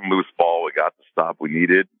were one loose ball. We got the stop we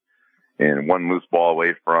needed, and one loose ball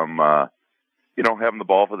away from, having the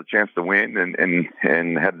ball for the chance to win and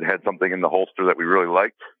had something in the holster that we really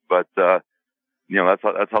liked. But, that's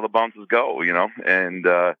how the bounces go, and,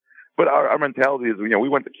 but our mentality is, we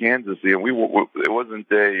went to Kansas, it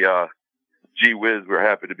wasn't a, gee whiz, we're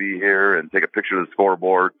happy to be here and take a picture of the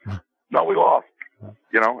scoreboard. No, we lost,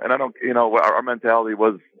 and I don't, our mentality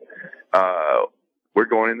was, we're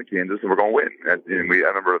going into Kansas and we're going to win. And I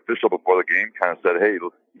remember an official before the game kind of said, hey,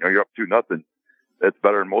 you're up 2-0. That's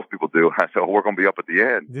better than most people do. I said, we're going to be up at the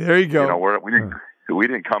end. There you go. We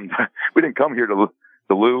didn't come here to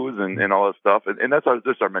lose and all that stuff. And that's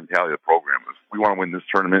just our mentality of the program. We want to win this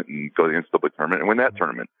tournament and go to the NCAA tournament and win that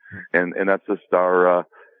tournament. And that's just our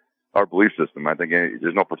belief system. I think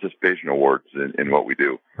there's no participation awards in what we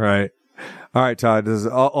do. Right. All right, Todd, this is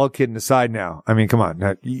all kidding aside now. I mean, come on.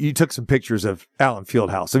 Now, you took some pictures of Allen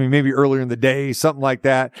Fieldhouse. I mean, maybe earlier in the day, something like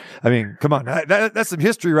that. I mean, come on. That's some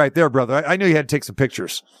history right there, brother. I know you had to take some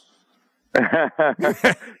pictures.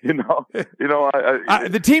 The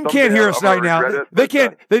team can't hear us right now. They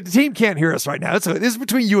can't. The team can't hear us right now. This is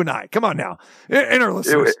between you and I. Come on now, and our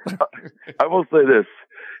listeners. I will say this.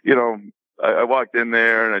 I walked in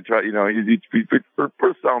there and I tried.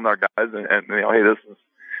 We're selling our guys, and hey, this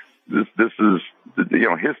is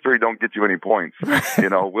history don't get you any points.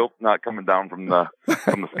 Wilt's not coming down from the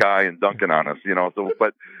sky and dunking on us. So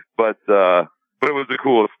but it was a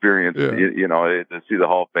cool experience. Yeah. To see the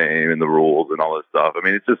Hall of Fame and the rules and all this stuff. I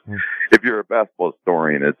mean, it's just if you're a basketball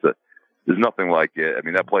historian, there's nothing like it. I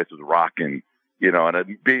mean, that place was rocking.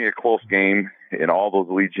 And being a close game and all those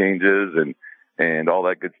lead changes and all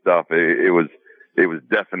that good stuff. It was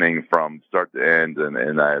deafening from start to end,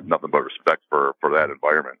 and I had nothing but respect for that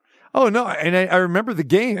environment. Oh, no. And I remember the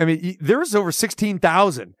game. I mean, there was over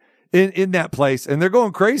 16,000 in that place, and they're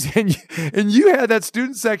going crazy. And you had that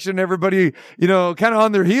student section, everybody, kind of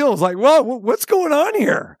on their heels, like, whoa, what's going on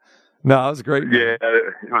here? No, it was great. Yeah,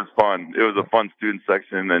 it was fun. It was a fun student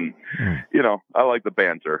section. And, I like the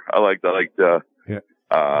banter. I like the I like the.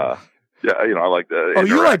 Oh,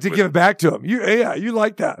 you like to give it back to him. You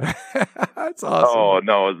like that. That's awesome. Oh,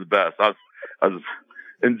 no, it was the best. I was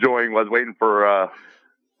enjoying, was waiting for,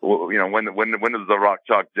 when does the Rock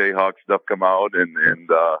Chalk Jayhawk stuff come out, and it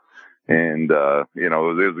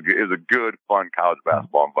was a good, fun college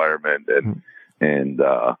basketball environment, and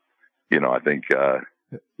I think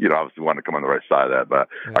obviously wanted to come on the right side of that, but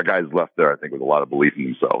our guys left there, I think, with a lot of belief in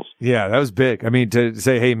themselves. Yeah, that was big. I mean, to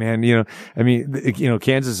say, hey, man,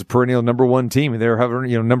 Kansas is a perennial number one team, and they were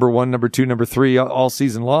having, number one, number two, number three all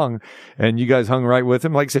season long, and you guys hung right with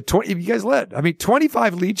them. Like I said, you guys led. I mean,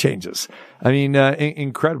 25 lead changes. I mean,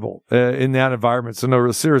 incredible in that environment. So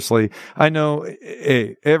no, seriously, I know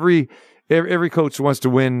every coach wants to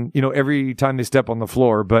win, every time they step on the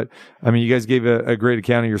floor. But, I mean, you guys gave a great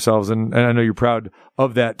account of yourselves, and I know you're proud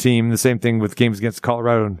of that team. The same thing with games against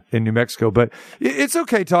Colorado and New Mexico. But it's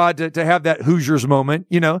okay, Todd, to have that Hoosiers moment,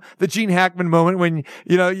 the Gene Hackman moment when,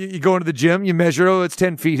 you go into the gym, you measure, it's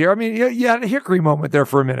 10 feet here. I mean, you had a Hickory moment there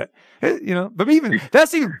for a minute, but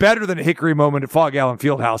that's even better than a Hickory moment at Fog Allen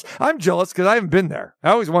Fieldhouse. I'm jealous because I haven't been there.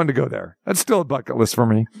 I always wanted to go there. That's still a bucket list for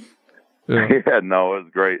me. Yeah, no, it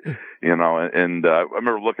was great. And I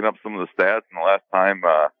remember looking up some of the stats, and the last time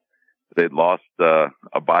they'd lost a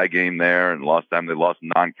bye game there, and last time they lost a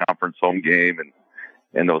non-conference home game,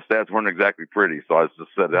 and those stats weren't exactly pretty. So I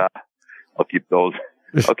just said, I'll keep those.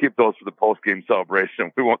 I'll keep those for the post-game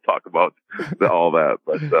celebration. We won't talk about all that,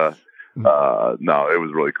 but no, it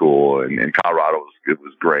was really cool. And Colorado it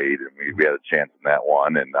was great. And we had a chance in that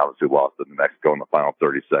one, and obviously lost to New Mexico in the final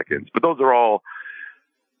 30 seconds. But those are all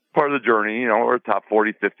part of the journey. We're a top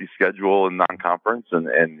 40, 50 schedule in non-conference, and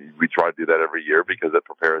we try to do that every year because it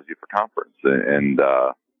prepares you for conference. And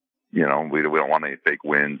we don't want any fake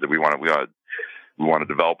wins. We want to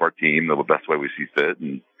develop our team the best way we see fit.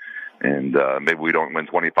 And maybe we don't win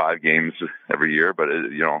 25 games every year, but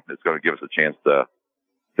it's going to give us a chance to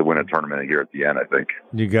win a tournament here at the end, I think.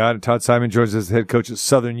 You got it. Todd Simon joins us, head coach at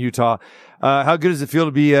Southern Utah. How good does it feel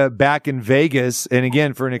to be back in Vegas, and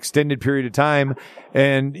again for an extended period of time,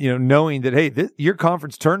 and knowing that hey, your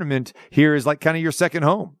conference tournament here is like kind of your second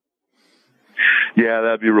home? Yeah,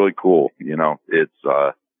 that'd be really cool. It's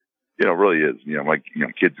really is.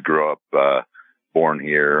 Kids grew up born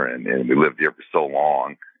here, and we lived here for so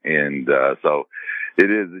long, and so it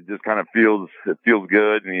is. It just kind of feels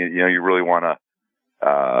good, and you really want to.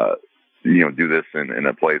 Do this in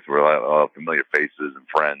a place where I have familiar faces and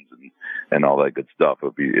friends and all that good stuff.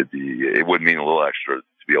 It would mean a little extra to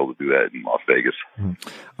be able to do that in Las Vegas. All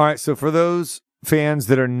right. So for those fans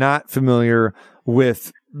that are not familiar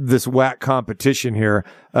with this WAC competition here,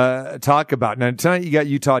 talk about now. Tonight you got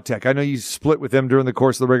Utah Tech. I know you split with them during the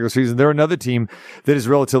course of the regular season. They're another team that is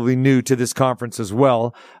relatively new to this conference as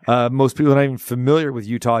well. Most people are not even familiar with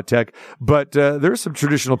Utah Tech, but there are some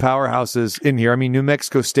traditional powerhouses in here. I mean, New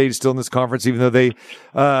Mexico State is still in this conference, even though they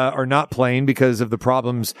are not playing because of the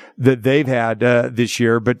problems that they've had this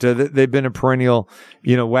year. But they've been a perennial,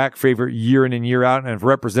 WAC favorite year in and year out, and have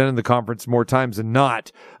represented the conference more times than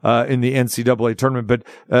not in the NCAA tournament. But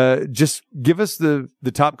just give us the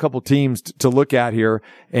top couple teams to look at here,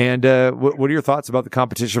 and what are your thoughts about the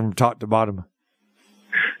competition from top to bottom?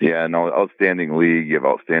 Yeah, no, outstanding league. You have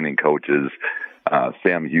outstanding coaches.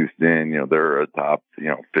 Sam Houston, they're a top,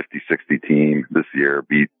 50, 60 team this year.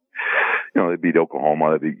 They beat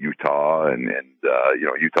Oklahoma, they beat Utah, and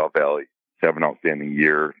Utah Valley have an outstanding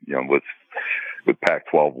year, with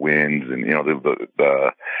Pac-12 wins, and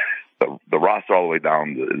the roster all the way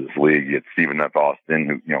down to this league. It's Stephen F.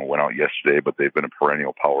 Austin, who went out yesterday, but they've been a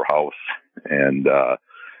perennial powerhouse. And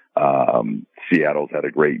Seattle's had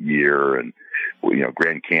a great year, and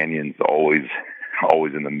Grand Canyon's always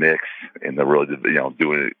in the mix, and they're really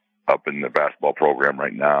doing it up in the basketball program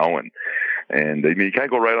right now. And I mean, you can't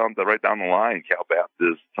go right down the line. Cal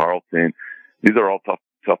Baptist, Tarleton, these are all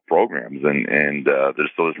tough programs, and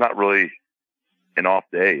there's not really an off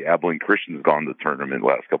day. Abilene Christian's gone to the tournament the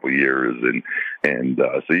last couple of years, and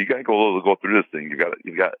so you got to go through this thing.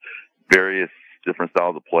 You've got various different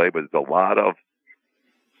styles of play, but it's a lot of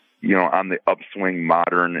on the upswing,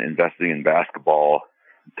 modern, investing in basketball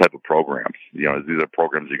type of programs. These are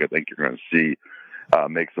programs you think you're going to see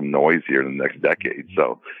make some noise here in the next decade.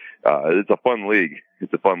 So it's a fun league.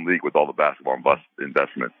 It's a fun league with all the basketball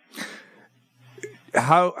investment.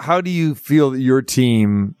 How do you feel that your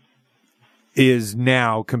team is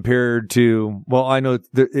now compared to, well, I know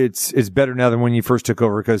it's better now than when you first took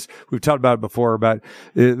over, because we've talked about it before about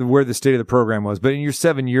where the state of the program was. But in your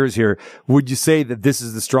 7 years here, would you say that this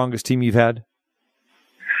is the strongest team you've had?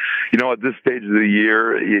 At this stage of the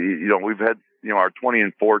year, we've had, our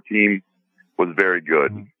 20-4 team was very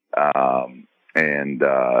good. And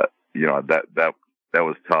that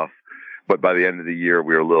was tough. But by the end of the year,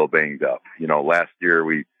 we were a little banged up. Last year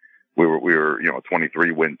we were a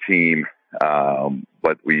 23 win team.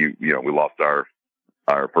 But we lost our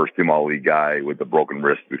first team all league guy with a broken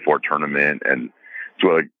wrist before tournament, and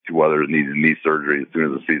two others needed knee surgery as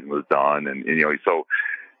soon as the season was done. And so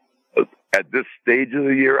at this stage of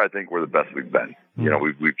the year, I think we're the best we've been.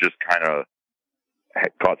 We've just kind of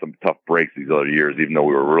caught some tough breaks these other years, even though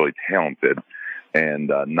we were really talented. And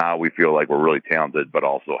now we feel like we're really talented, but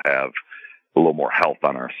also have a little more health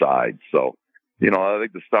on our side. So, I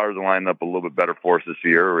think the stars are lining up a little bit better for us this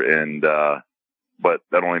year, and but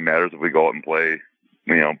that only matters if we go out and play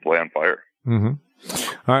on fire. Mm-hmm.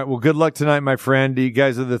 All right. Well, good luck tonight, my friend. You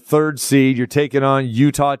guys are the 3rd seed. You're taking on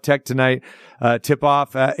Utah Tech tonight. Tip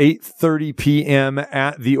off at 8:30 p.m.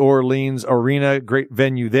 at the Orleans Arena. Great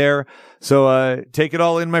venue there. So take it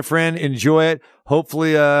all in, my friend. Enjoy it.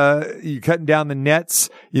 Hopefully you're cutting down the nets,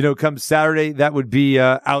 come Saturday. That would be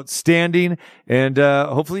outstanding. And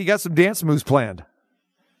hopefully you got some dance moves planned.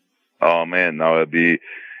 Oh, man. No, it'd be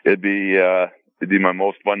my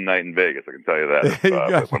most fun night in Vegas. I can tell you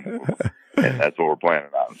that. And that's what we're planning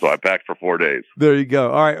on. So I packed for 4 days. There you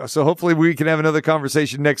go. All right. So hopefully we can have another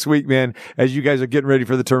conversation next week, man, as you guys are getting ready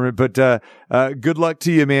for the tournament. But good luck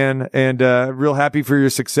to you, man, and real happy for your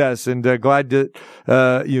success. And glad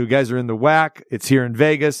that you guys are in the WAC. It's here in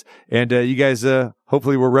Vegas, and you guys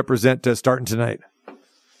hopefully will represent starting tonight.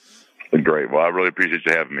 Great. Well, I really appreciate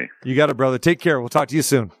you having me. You got it, brother. Take care. We'll talk to you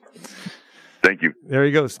soon. Thank you. There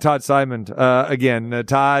he goes, Todd Simon. Again,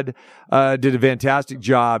 Todd did a fantastic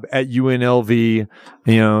job at UNLV.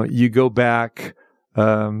 You know, you go back,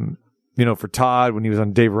 for Todd when he was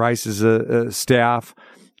on Dave Rice's staff,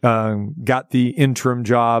 got the interim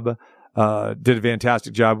job, did a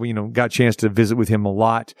fantastic job. Got a chance to visit with him a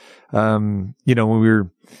lot. When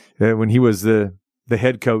he was the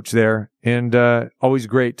head coach there, and always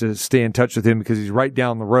great to stay in touch with him because he's right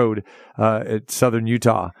down the road at Southern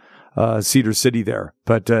Utah. Cedar City there.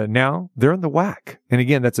 But now they're in the WAC. And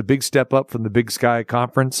again, that's a big step up from the Big Sky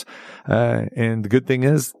Conference. And the good thing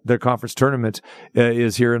is their conference tournament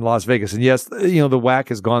is here in Las Vegas. And yes, the WAC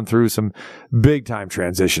has gone through some big time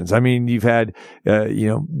transitions. I mean, you've had,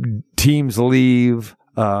 teams leave,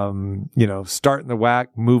 start in the WAC,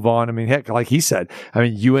 move on. I mean, heck, like he said,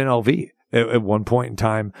 UNLV. At one point in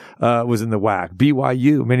time, was in the WAC.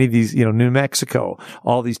 BYU, many of these, New Mexico,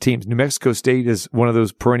 all these teams. New Mexico State is one of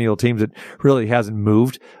those perennial teams that really hasn't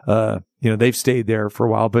moved. They've stayed there for a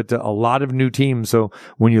while, but a lot of new teams. So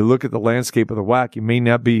when you look at the landscape of the WAC, you may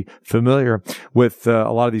not be familiar with a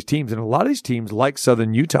lot of these teams. And a lot of these teams, like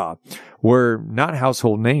Southern Utah, were not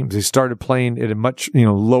household names. They started playing at a much,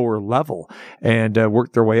 lower level and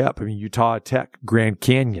worked their way up. Utah Tech, Grand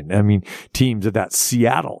Canyon. Teams of that,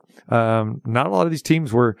 Seattle. Not a lot of these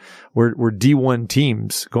teams were D1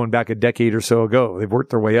 teams going back a decade or so ago. They've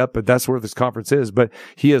worked their way up, but that's where this conference is. But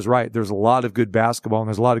he is right. There's a lot of good basketball and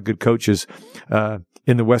there's a lot of good coaches,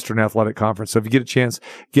 in the Western Athletic Conference. So if you get a chance,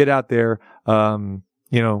 get out there.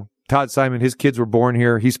 Todd Simon, his kids were born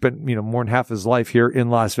here. He spent, more than half his life here in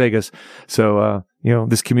Las Vegas. So,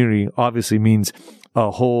 this community obviously means a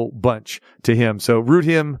whole bunch to him. So root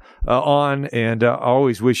him on, and I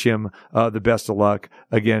always wish him the best of luck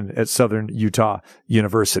again at Southern Utah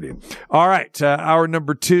University. All right, hour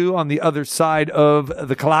number 2 on the other side of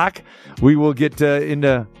the clock. We will get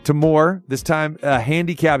into more, this time a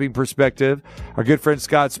handicapping perspective. Our good friend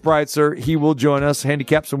Scott Spreitzer, he will join us,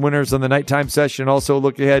 handicap some winners on the nighttime session. Also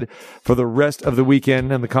look ahead for the rest of the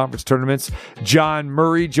weekend and the conference tournaments. John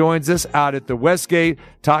Murray joins us out at the Westgate,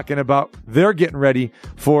 talking about they're getting ready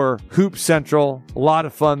for Hoop Central. A lot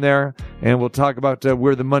of fun there. And we'll talk about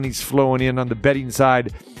where the money's flowing in on the betting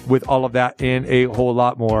side with all of that and a whole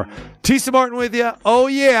lot more. Tisa Martin with you. Oh,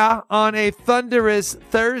 yeah, on a thunderous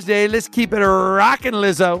Thursday. Let's keep it rocking,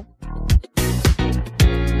 Lizzo.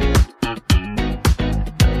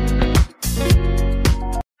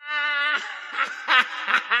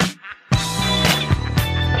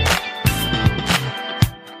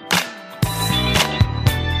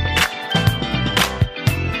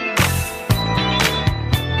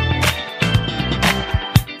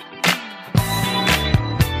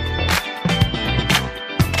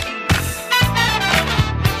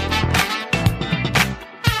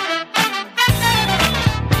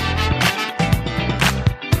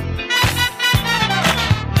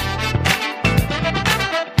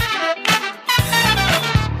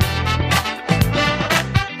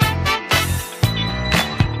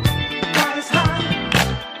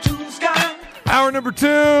 Number 2.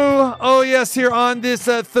 Oh, yes, here on this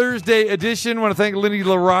Thursday edition. I want to thank Lenny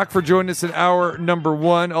LaRock for joining us in hour number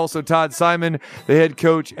 1. Also, Todd Simon, the head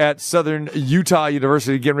coach at Southern Utah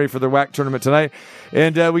University, getting ready for the WAC tournament tonight.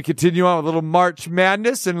 And we continue on with a little March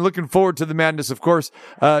Madness and looking forward to the madness, of course.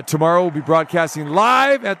 Tomorrow we'll be broadcasting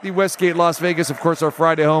live at the Westgate Las Vegas, of course, our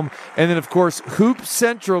Friday home. And then, of course, Hoop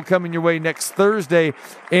Central coming your way next Thursday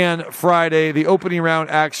and Friday. The opening round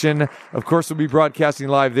action, of course, will be broadcasting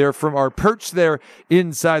live there from our perch there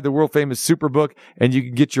inside the world-famous Superbook. And you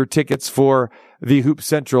can get your tickets for the Hoop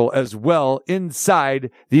Central as well inside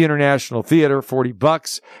the International Theater,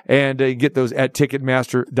 $40, and you get those at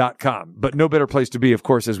Ticketmaster.com. But no better place to be, of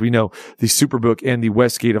course, as we know, the Superbook and the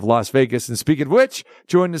Westgate of Las Vegas. And speaking of which,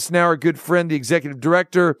 joining us now, our good friend, the Executive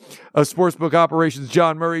Director of Sportsbook Operations,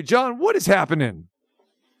 John Murray. John, what is happening?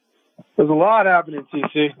 There's a lot happening,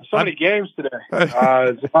 TC. So many games today. There's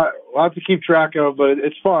a lot to keep track of, but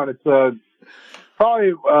it's fun. It's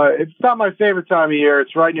probably it's not my favorite time of year.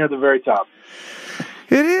 It's right near the very top.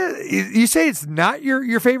 It is. You say it's not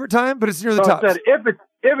your favorite time, but it's near the top. I said if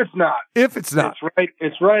it's not. If it's not.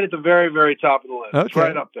 It's right at the very, very top of the list. Okay. It's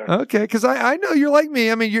right up there. Okay, because I know you're like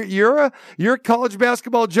me. I mean, you're a college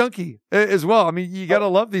basketball junkie as well. I mean, you got to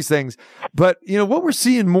love these things. But, what we're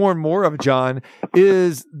seeing more and more of, John,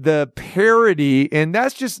 is the parity, and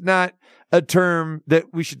that's just not a term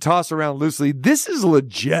that we should toss around loosely. This is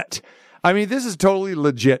legit. I mean, this is totally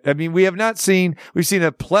legit. I mean, we've seen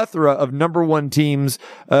a plethora of number one teams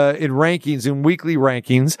in rankings, in weekly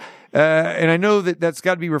rankings. And I know that that's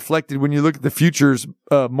got to be reflected when you look at the futures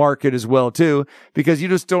market as well, too, because you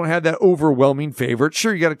just don't have that overwhelming favorite.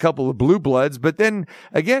 Sure, you got a couple of blue bloods, but then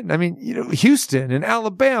again, I mean, Houston and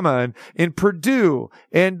Alabama and Purdue,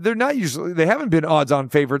 and they haven't been odds on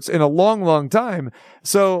favorites in a long, long time.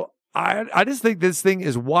 So I just think this thing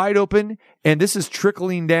is wide open, and this is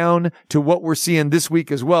trickling down to what we're seeing this week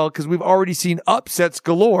as well, because we've already seen upsets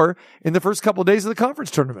galore in the first couple of days of the conference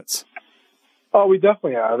tournaments. Oh, we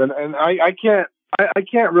definitely have, and I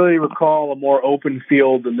can't really recall a more open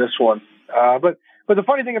field than this one. But the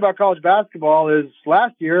funny thing about college basketball is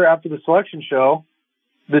last year after the selection show,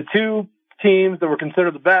 the two teams that were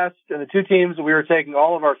considered the best and the two teams that we were taking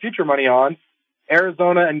all of our future money on,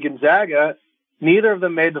 Arizona and Gonzaga, neither of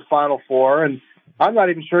them made the Final Four, and I'm not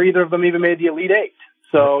even sure either of them even made the Elite Eight.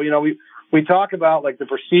 So we talk about like the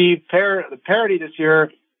perceived the parity this year.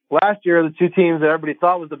 Last year, the two teams that everybody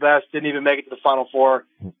thought was the best didn't even make it to the Final Four.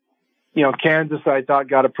 Kansas, I thought,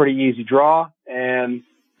 got a pretty easy draw, and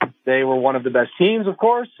they were one of the best teams, of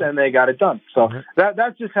course, and they got it done. So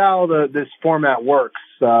that's just how this format works.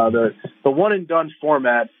 The one and done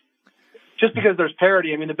format. Just because there's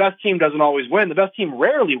parity, I mean, the best team doesn't always win. The best team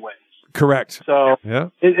rarely wins. Correct. So yeah,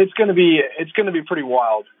 it's going to be pretty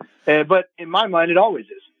wild. But in my mind, it always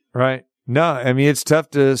is. Right. No, I mean, it's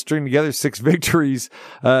tough to string together 6 victories,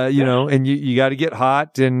 and you got to get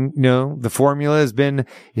hot. And, the formula has been,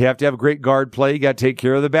 you have to have a great guard play. You got to take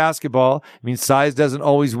care of the basketball. I mean, size doesn't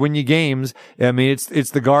always win you games. I mean,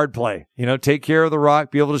 it's the guard play, take care of the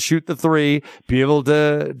rock, be able to shoot the three, be able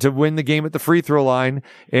to win the game at the free throw line.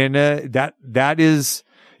 And, that is,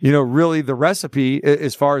 really the recipe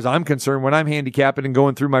as far as I'm concerned when I'm handicapping and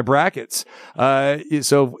going through my brackets.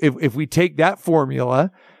 So if we take that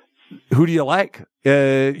formula, who do you like?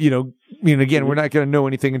 Again, we're not going to know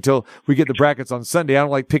anything until we get the brackets on Sunday. I don't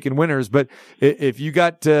like picking winners, but if you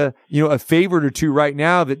got, a favorite or two right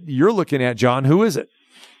now that you're looking at, John, who is it?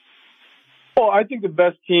 Well, I think the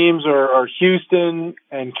best teams are Houston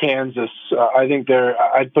and Kansas. I think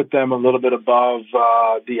I'd put them a little bit above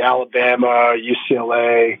the Alabama,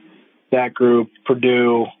 UCLA, that group,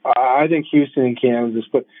 Purdue. I think Houston and Kansas,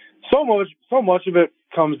 but so much of it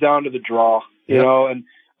comes down to the draw, and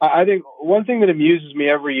I think one thing that amuses me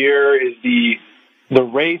every year is the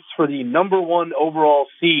race for the number one overall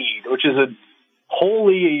seed, which is a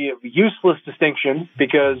wholly useless distinction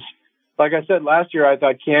because, like I said, last year I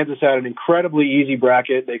thought Kansas had an incredibly easy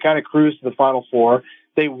bracket. They kind of cruised to the Final Four.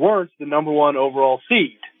 They weren't the number one overall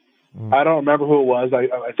seed. I don't remember who it was.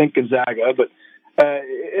 I think Gonzaga, but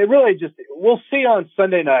it really we'll see on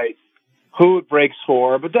Sunday night who it breaks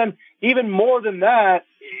for. But then even more than that,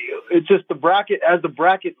 it's just the bracket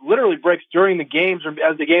literally breaks during the games or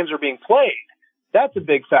as the games are being played. That's a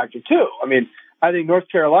big factor too. I mean, I think North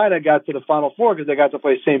Carolina got to the Final Four because they got to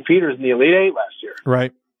play St. Peter's in the Elite Eight last year.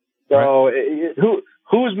 Right. So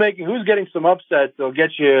who's getting some upsets that'll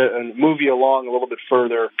get you and move you along a little bit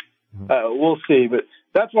further. We'll see, but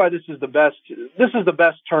that's why this is the best. This is the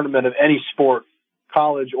best tournament of any sport,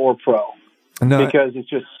 college or pro. Because it's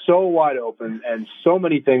just so wide open and so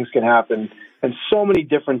many things can happen and so many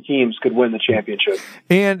different teams could win the championship.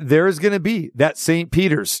 And there is going to be that St.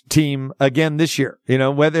 Peter's team again this year,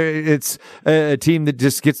 whether it's a team that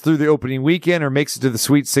just gets through the opening weekend or makes it to the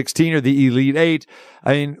Sweet 16 or the Elite Eight.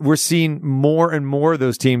 I mean, we're seeing more and more of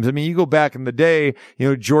those teams. I mean, you go back in the day,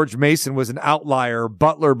 George Mason was an outlier.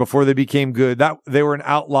 Butler, before they became good, they were an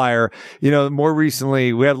outlier. More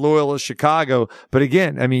recently, we had Loyola Chicago. But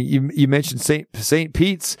again, I mean, you mentioned St.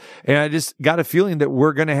 Pete's, and I just got a feeling that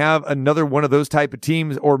we're going to have another one of those type of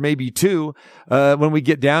teams, or maybe two, when we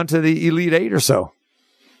get down to the Elite Eight or so.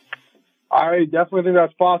 I definitely think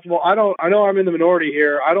that's possible. I know I'm in the minority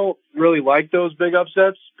here. I don't really like those big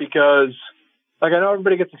upsets because, like, I know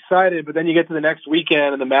everybody gets excited, but then you get to the next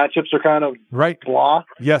weekend and the matchups are kind of blah.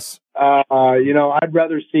 Yes. I'd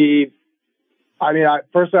rather see. I mean,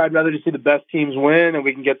 personally, I'd rather just see the best teams win, and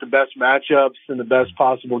we can get the best matchups and the best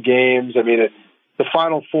possible games. I mean, the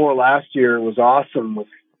Final Four last year was awesome with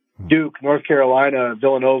Duke, North Carolina,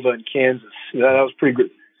 Villanova, and Kansas. That was pretty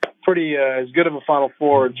good. Pretty as good of a Final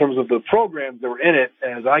Four in terms of the programs that were in it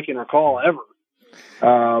as I can recall ever.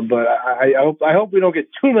 But I hope we don't get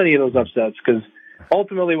too many of those upsets because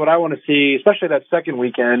ultimately what I want to see, especially that second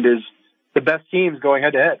weekend, is the best teams going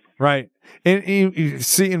head to head. Right. And you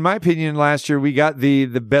see, in my opinion, last year we got the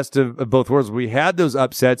best of both worlds. We had those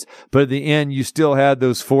upsets, but at the end, you still had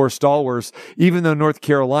those four stalwarts. Even though North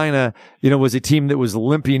Carolina, was a team that was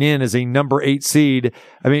limping in as a number 8 seed.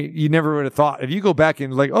 I mean, you never would have thought. If you go back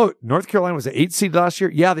and North Carolina was an 8 seed last year.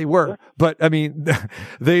 Yeah, they were. But I mean,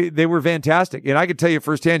 they were fantastic. And I can tell you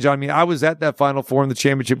firsthand, John. I mean, I was at that Final Four in the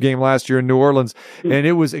championship game last year in New Orleans, and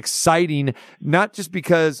it was exciting, not just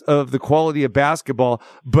because of the quality of basketball,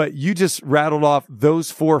 but you just rattled off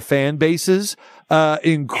those 4 fan bases.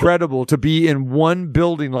 Incredible to be in one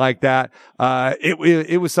building like that.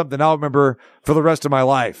 It was something I'll remember for the rest of my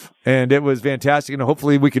life, and it was fantastic. And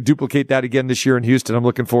hopefully we could duplicate that again this year in Houston. I'm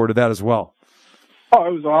looking forward to that as well. Oh,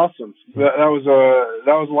 it was awesome. That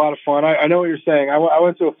was a lot of fun. I know what you're saying. I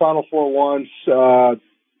went to a Final Four once.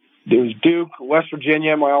 It was Duke, West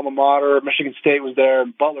Virginia, my alma mater, Michigan State was there,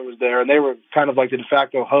 and Butler was there, and they were kind of like the de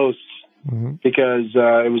facto hosts because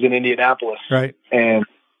it was in Indianapolis. Right. And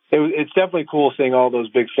it's definitely cool seeing all those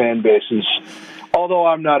big fan bases, although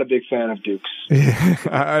I'm not a big fan of Dukes.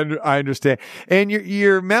 I understand. And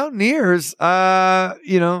your Mountaineers,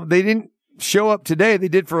 they didn't show up today. They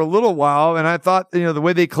did for a little while, and I thought, the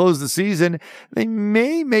way they closed the season, they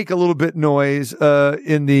may make a little bit noise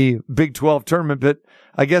in the Big 12 tournament, but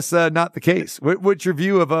I guess not the case. What's your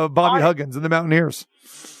view of Bobby Huggins and the Mountaineers?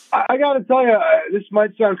 I got to tell you, this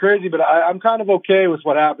might sound crazy, but I'm kind of okay with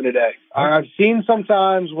what happened today. I've seen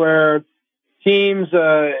sometimes where teams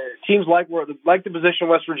like the position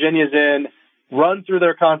West Virginia's in run through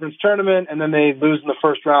their conference tournament, and then they lose in the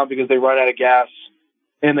first round because they run out of gas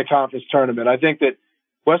in the conference tournament. I think that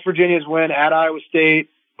West Virginia's win at Iowa State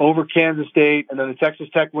over Kansas State, and then the Texas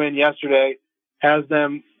Tech win yesterday has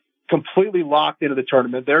them completely locked into the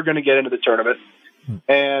tournament. They're going to get into the tournament.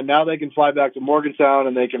 And now they can fly back to Morgantown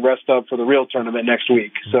and they can rest up for the real tournament next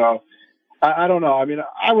week. So I don't know. I mean,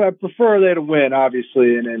 I would prefer they to win,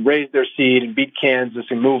 obviously, and raise their seed and beat Kansas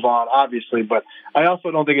and move on, obviously. But I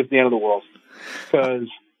also don't think it's the end of the world because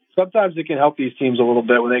sometimes it can help these teams a little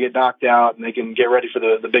bit when they get knocked out and they can get ready for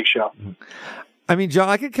the big show. I mean, John,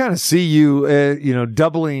 I could kind of see you,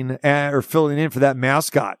 doubling or filling in for that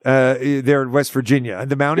mascot there in West Virginia,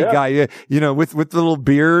 the Mountie guy, with the little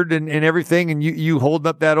beard and everything, and you holding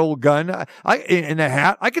up that old gun, in a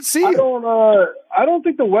hat. I could see you. I don't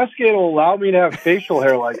think the Westgate will allow me to have facial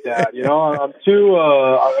hair like that. I'm just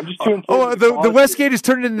too important. Oh, the Westgate is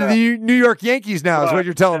turned into the New York Yankees now, is what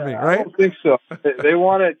you're telling me, right? I don't think so. They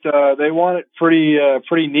want it. They want it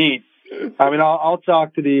pretty neat. I mean, I'll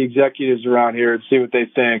talk to the executives around here and see what they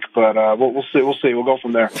think, but we'll see. We'll go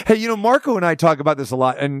from there. Hey, Marco and I talk about this a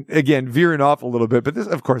lot, and again, veering off a little bit, but this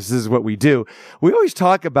is what we do. We always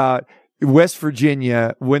talk about West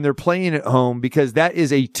Virginia when they're playing at home because that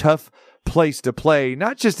is a tough place to play,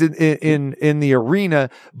 not just in the arena,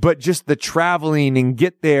 but just the traveling and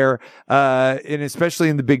get there, and especially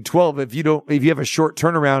in the Big 12. If you have a short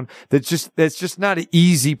turnaround, that's just not an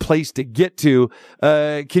easy place to get to.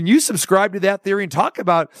 Can you subscribe to that theory and talk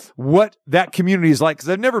about what that community is like? Because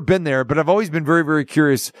I've never been there, but I've always been very, very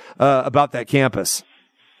curious about that campus.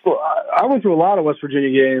 Well, I went to a lot of West Virginia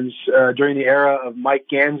games during the era of Mike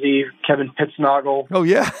Gansey, Kevin Pittsnoggle. Oh,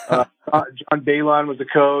 yeah. John Beilein was the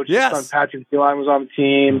coach. Yes. His son Patrick Beilein was on the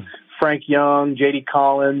team. Frank Young, J.D.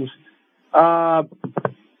 Collins.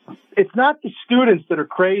 It's not the students that are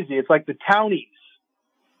crazy. It's like the townies,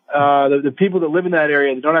 the people that live in that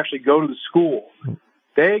area that don't actually go to the school.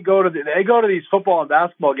 They go to these football and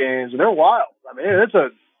basketball games, and they're wild. I mean,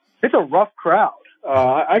 it's a rough crowd.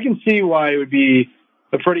 I can see why it would be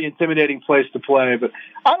a pretty intimidating place to play, but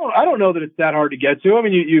I don't know that it's that hard to get to. I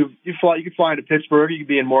mean, you could fly into Pittsburgh, you could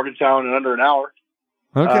be in Morgantown in under an hour.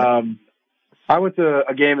 Okay. I went to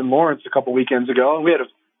a game in Lawrence a couple weekends ago, and we had to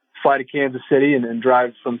fly to Kansas City and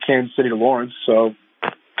drive from Kansas City to Lawrence, so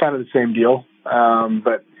kind of the same deal.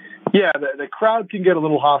 But yeah, the crowd can get a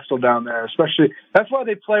little hostile down there, especially that's why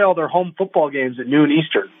they play all their home football games at noon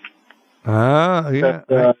Eastern. Yeah.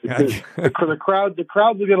 The crowd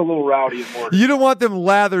will get a little rowdy in Morgan. You don't want them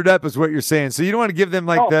lathered up, is what you're saying. So you don't want to give them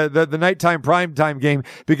like the nighttime primetime game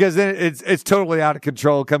because then it's totally out of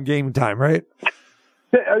control come game time, right?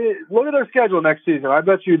 I mean, look at their schedule next season. I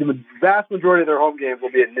bet you the vast majority of their home games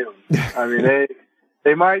will be at noon. I mean,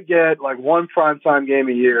 they might get like one primetime game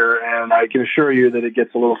a year, and I can assure you that it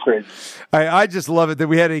gets a little crazy. I just love it that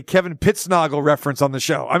we had a Kevin Pittsnoggle reference on the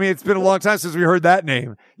show. I mean, it's been a long time since we heard that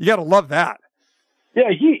name. You got to love that. Yeah,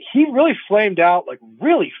 he really flamed out like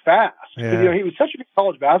really fast. Yeah. He was such a good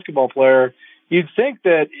college basketball player. You'd think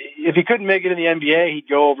that if he couldn't make it in the NBA, he'd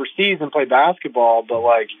go overseas and play basketball. But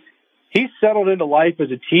like, he settled into life as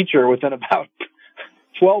a teacher within about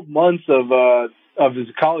 12 months of of his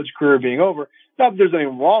college career being over. Not that there's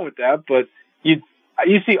anything wrong with that, but you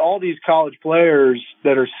see all these college players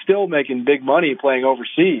that are still making big money playing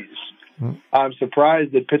overseas. I'm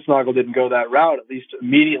surprised that Pittsnogle didn't go that route, at least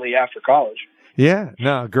immediately after college. Yeah,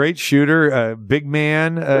 no, great shooter, big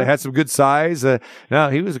man, had some good size. No,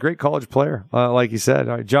 he was a great college player, like you said.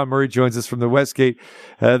 All right, John Murray joins us from the Westgate,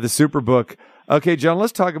 the Superbook. Okay, John,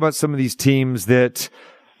 let's talk about some of these teams that,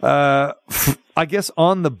 I guess,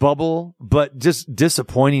 on the bubble, but just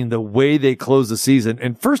disappointing the way they close the season.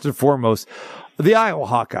 And first and foremost, the Iowa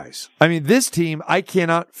Hawkeyes. I mean, this team, I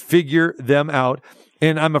cannot figure them out.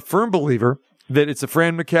 And I'm a firm believer that it's a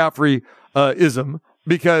Fran McCaffrey ism,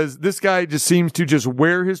 because this guy just seems to just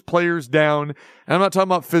wear his players down. And I'm not talking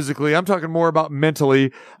about physically. I'm talking more about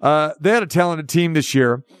mentally. They had a talented team this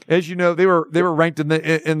year. As you know, they were ranked in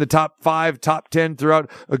the top 5, top 10 throughout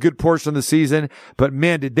a good portion of the season. But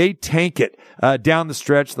man, did they tank it down the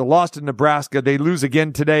stretch. They lost to Nebraska. They lose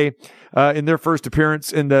again today in their first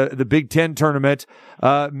appearance in the Big Ten tournament.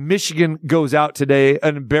 Michigan goes out today,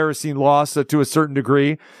 an embarrassing loss to a certain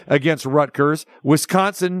degree against Rutgers.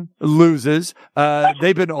 Wisconsin loses.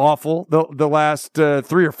 They've been awful the last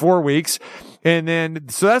 3 or 4 weeks. And then,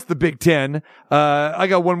 so that's the Big Ten. I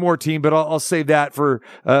got one more team, but I'll save that for,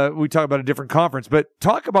 we talk about a different conference. But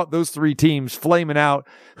talk about those 3 teams flaming out.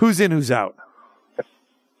 Who's in, who's out?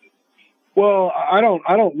 Well, I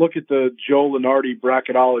don't look at the Joe Lunardi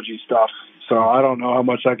bracketology stuff, so I don't know how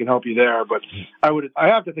much I can help you there. But I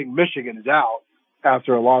have to think Michigan is out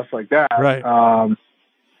after a loss like that. Right.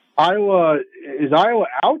 Is Iowa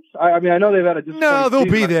out? I mean, I know they've had a disappointing No, they'll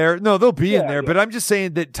season. be there. No, they'll be in there. Yeah. But I'm just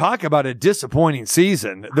saying that talk about a disappointing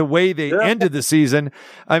season, the way they ended the season.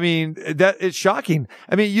 I mean, that it's shocking.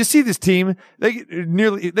 I mean, you see this team, they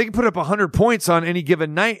can put up 100 points on any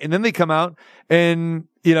given night, and then they come out and,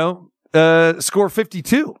 score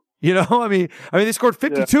 52. I mean, they scored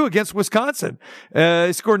 52 against Wisconsin.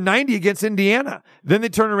 They scored 90 against Indiana. Then they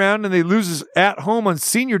turn around and they lose at home on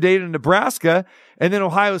senior day to Nebraska. And then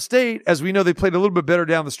Ohio State, as we know, they played a little bit better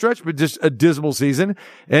down the stretch, but just a dismal season.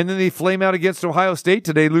 And then they flame out against Ohio State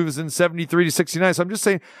today, losing 73-69. So I'm just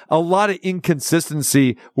saying a lot of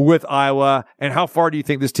inconsistency with Iowa. And how far do you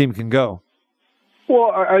think this team can go?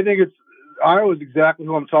 Well, I think Iowa's exactly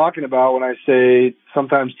who I'm talking about when I say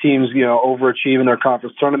sometimes teams, overachieve in their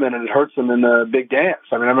conference tournament and it hurts them in the big dance.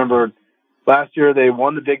 I mean, I remember last year they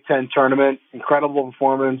won the Big Ten tournament, incredible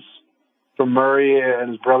performance from Murray and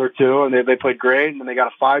his brother too, and they played great, and then they got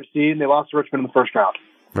a 5 seed and they lost to Richmond in the first round.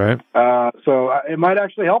 Right. So it might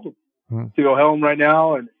actually help them to go home right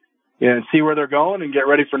now and see where they're going and get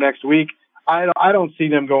ready for next week. I don't see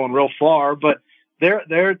them going real far, but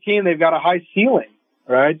they're a team. They've got a high ceiling,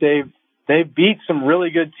 right? They've beat some really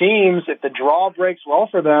good teams. If the draw breaks well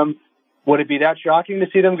for them, would it be that shocking to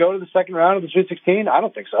see them go to the second round of the Sweet 16? I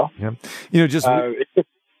don't think so.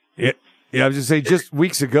 Yeah, I was just saying, just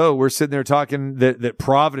weeks ago, we're sitting there talking that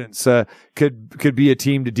Providence could be a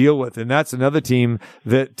team to deal with, and that's another team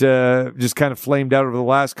that just kind of flamed out over the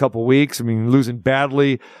last couple weeks. I mean, losing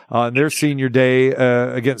badly on their senior day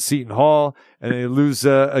against Seton Hall, and they lose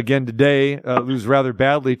again today, lose rather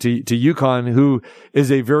badly to UConn, who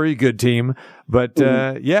is a very good team. But they're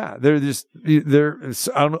I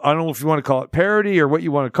don't know if you want to call it parity or what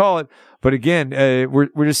you want to call it, but again,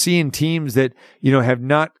 we're just seeing teams that have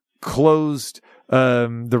not closed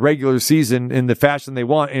the regular season in the fashion they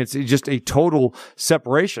want, and it's just a total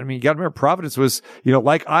separation. I mean, you got to remember, Providence was,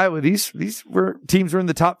 like Iowa, these teams were in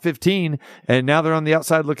the top 15, and now they're on the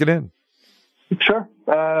outside looking in. Sure.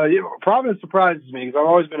 Providence surprises me because I've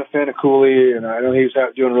always been a fan of Cooley, and I know he's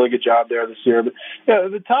doing a really good job there this year. But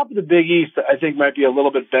the top of the Big East, I think, might be a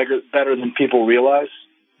little bit better than people realize.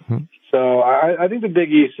 Mm-hmm. So I think the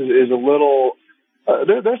Big East is a little.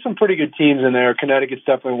 There's some pretty good teams in there. Connecticut's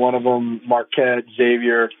definitely one of them. Marquette,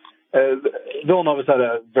 Xavier. Villanova's had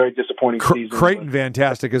a very disappointing season. Creighton,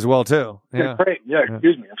 fantastic as well, too. Yeah, Creighton. Yeah,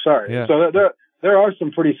 excuse me. I'm sorry. Yeah. So there are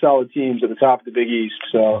some pretty solid teams at the top of the Big East.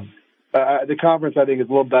 So the conference, I think, is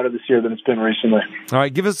a little better this year than it's been recently. All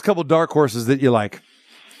right, give us a couple dark horses that you like.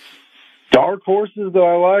 Dark horses that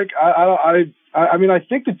I like? I mean, I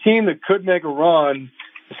think the team that could make a run,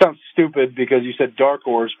 it sounds stupid because you said dark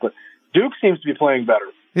horse, but Duke seems to be playing better.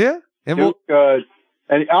 Yeah. And Duke, and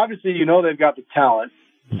obviously, they've got the talent.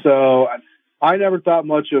 So I never thought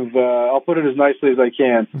much of, I'll put it as nicely as I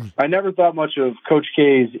can, I never thought much of Coach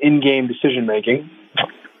K's in-game decision-making.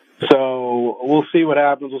 So we'll see what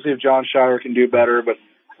happens. We'll see if John Shire can do better. But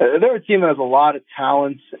they're a team that has a lot of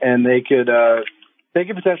talent, and they could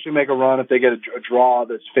potentially make a run if they get a draw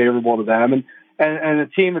that's favorable to them. And a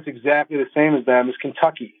team that's exactly the same as them is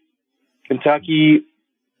Kentucky. Kentucky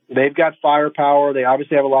They've got firepower. They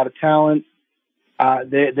obviously have a lot of talent.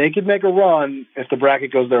 They could make a run if the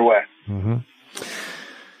bracket goes their way. Mm-hmm.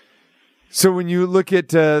 So when you look at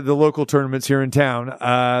the local tournaments here in town,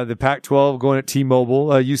 the Pac-12 going at T-Mobile,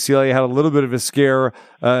 UCLA had a little bit of a scare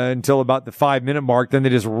until about the 5-minute mark. Then they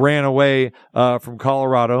just ran away from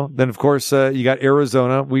Colorado. Then, of course, you got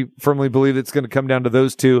Arizona. We firmly believe it's going to come down to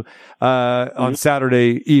those two on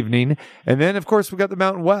Saturday evening. And then, of course, we got the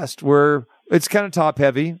Mountain West, where it's kind of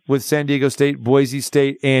top-heavy with San Diego State, Boise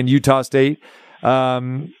State, and Utah State.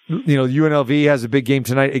 UNLV has a big game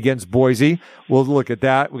tonight against Boise. We'll look at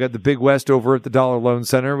that. We got the Big West over at the Dollar Loan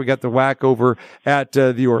Center. We got the WAC over at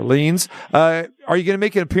the Orleans. Are you going to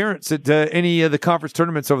make an appearance at any of the conference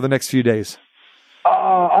tournaments over the next few days?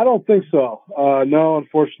 I don't think so. No,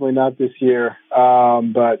 unfortunately not this year.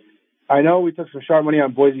 But I know we took some sharp money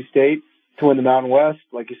on Boise State to win the Mountain West.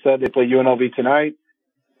 Like you said, they play UNLV tonight.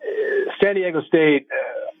 San Diego State,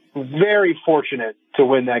 very fortunate to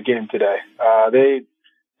win that game today.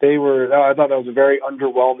 They were. I thought that was a very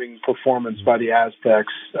underwhelming performance by the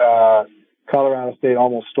Aztecs. Colorado State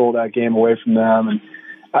almost stole that game away from them, and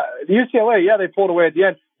UCLA, they pulled away at the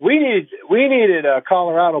end. We needed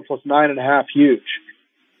Colorado plus 9.5 huge.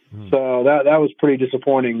 So that was pretty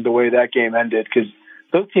disappointing the way that game ended, because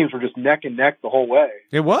those teams were just neck and neck the whole way.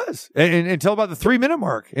 It was, and until about the 3-minute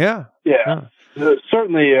mark. Yeah.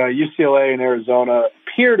 Certainly, UCLA and Arizona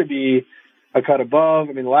appear to be a cut above.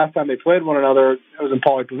 I mean, the last time they played one another, it was in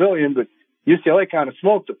Pauley Pavilion, but UCLA kind of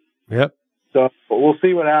smoked them. Yep. So we'll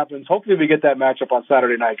see what happens. Hopefully, we get that matchup on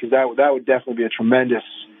Saturday night, because that would definitely be a tremendous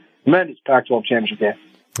Pac-12 championship game.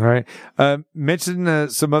 All right. Mention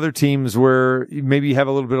some other teams where maybe you have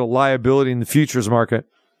a little bit of liability in the futures market.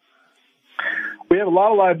 We have a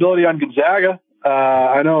lot of liability on Gonzaga.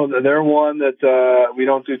 I know that they're one that we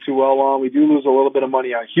don't do too well on. We do lose a little bit of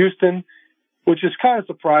money on Houston, which is kind of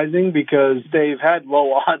surprising because they've had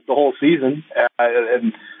low odds the whole season,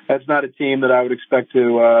 and that's not a team that I would expect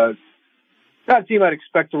to not a team I'd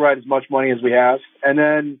expect to write as much money as we have. And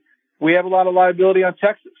then we have a lot of liability on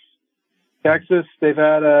Texas. They've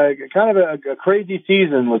had a kind of a crazy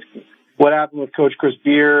season with what happened with Coach Chris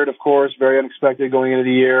Beard, of course, very unexpected going into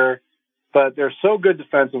the year. But they're so good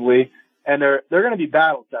defensively, and they're going to be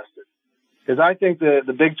battle tested. Because I think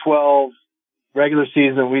the Big 12 regular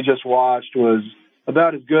season we just watched was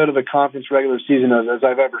about as good of a conference regular season as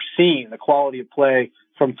I've ever seen. The quality of play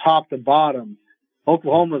from top to bottom.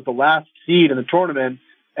 Oklahoma was the last seed in the tournament,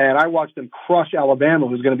 and I watched them crush Alabama,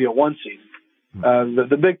 who's going to be a 1 seed.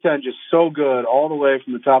 The Big Ten just so good all the way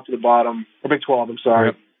from the top to the bottom, or Big 12, I'm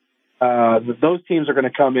sorry. Yep. Those teams are going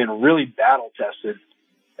to come in really battle tested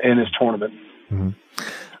in this tournament. Mm-hmm.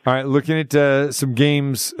 All right, looking at some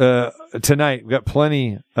games tonight. We've got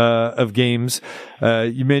plenty of games.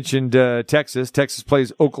 You mentioned Texas. Texas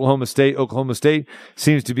plays Oklahoma State. Oklahoma State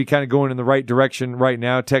seems to be kind of going in the right direction right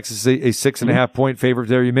now. Texas is a 6.5 point favorite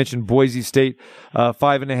there. You mentioned Boise State,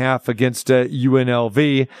 5.5 against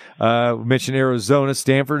UNLV. We mentioned Arizona.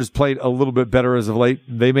 Stanford has played a little bit better as of late.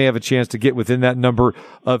 They may have a chance to get within that number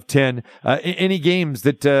of 10. Any games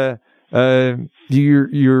that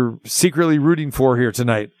you're secretly rooting for here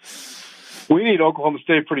tonight? We need Oklahoma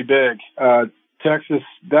State pretty big. Texas,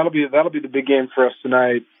 that'll be the big game for us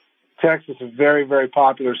tonight. Texas, a very, very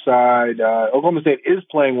popular side. Oklahoma State is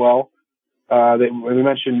playing well. We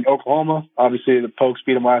mentioned Oklahoma. Obviously, the Pokes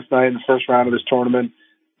beat them last night in the first round of this tournament.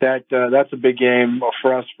 That's a big game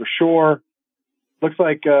for us for sure. Looks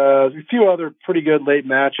like a few other pretty good late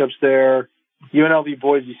matchups there. UNLV,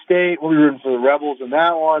 Boise State. We'll be rooting for the Rebels in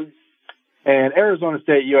that one. And Arizona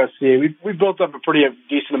State, USC. We built up a pretty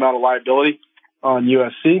decent amount of liability on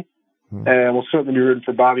USC. And we'll certainly be rooting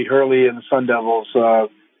for Bobby Hurley and the Sun Devils. The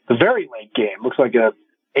very late game. Looks like a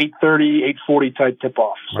 8:30, 8:40 type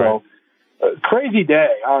tip-off. So crazy day,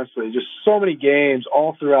 honestly. Just so many games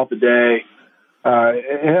all throughout the day.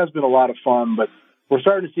 It has been a lot of fun, but we're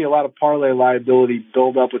starting to see a lot of parlay liability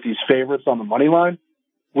build up with these favorites on the money line.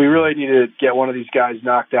 We really need to get one of these guys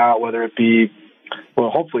knocked out, whether it be, well,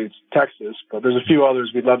 hopefully it's Texas, but there's a few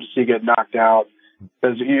others we'd love to see get knocked out.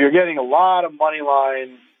 Because you're getting a lot of money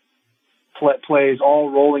line plays all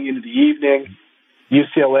rolling into the evening.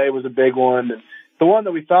 UCLA was a big one. And the one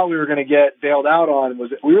that we thought we were going to get bailed out on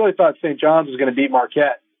was we really thought St. John's was going to beat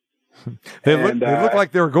Marquette. They looked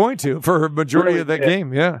like they were going to for a majority of that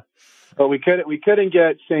game, yeah. But we couldn't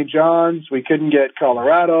get St. John's. We couldn't get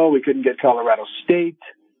Colorado. We couldn't get Colorado State.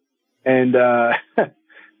 And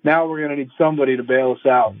now we're going to need somebody to bail us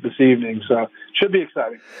out this evening. So should be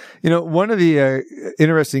exciting. One of the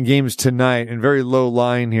interesting games tonight, and very low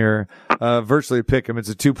line here, virtually a pick 'em. It's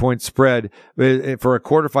a 2-point spread for a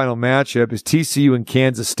quarterfinal matchup. Is TCU and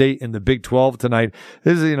Kansas State in the Big 12 tonight?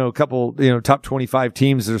 This is a couple top 25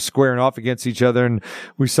 teams that are squaring off against each other, and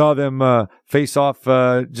we saw them face off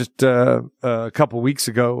just a couple weeks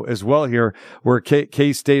ago as well here, where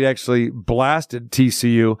K-State actually blasted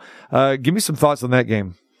TCU. Give me some thoughts on that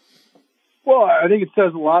game. Well, I think it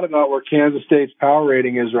says a lot about where Kansas State's power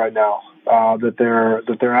rating is right now. That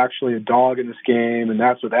they're actually a dog in this game, and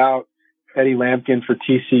that's without Eddie Lampkin for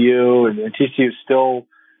TCU, and TCU is still,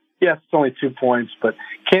 yes, it's only 2 points, but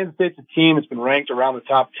Kansas State's a team that's been ranked around the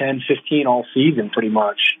top 10, 15 all season pretty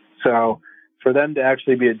much. So for them to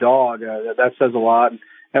actually be a dog, that says a lot.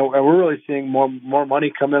 And we're really seeing more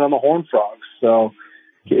money come in on the Horned Frogs. So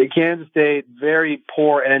Kansas State, very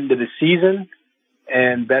poor end of the season,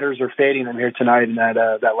 and bettors are fading them here tonight in that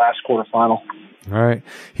last quarterfinal. All right.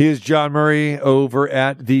 He is John Murray over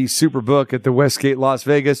at the Superbook at the Westgate, Las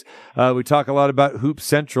Vegas. We talk a lot about Hoop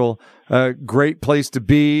Central. Great place to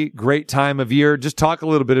be, great time of year. Just talk a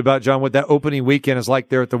little bit about, John, what that opening weekend is like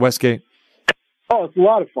there at the Westgate. Oh, it's a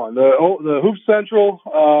lot of fun. The Hoop Central,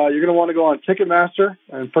 you're going to want to go on Ticketmaster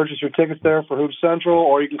and purchase your tickets there for Hoop Central,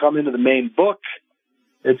 or you can come into the main book.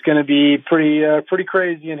 It's going to be pretty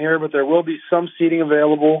crazy in here, but there will be some seating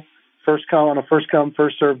available. First come,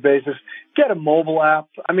 first served basis. Get a mobile app.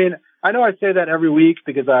 I mean, I know I say that every week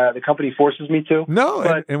because the company forces me to. No,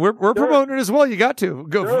 and we're promoting it as well. You got to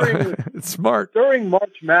go for it. It's smart. During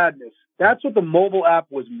March Madness, that's what the mobile app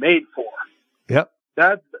was made for. Yep.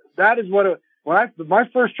 That is what my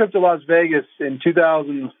first trip to Las Vegas in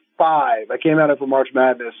 2005. I came out of for March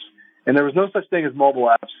Madness, and there was no such thing as mobile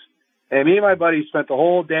apps. And me and my buddies spent the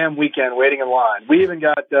whole damn weekend waiting in line. We even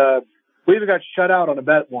got shut out on a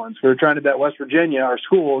bet once. We were trying to bet West Virginia, our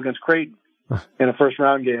school, against Creighton in a first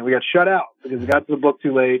round game. We got shut out because we got to the book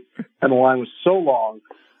too late and the line was so long.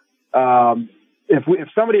 If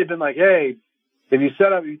somebody had been like, hey, if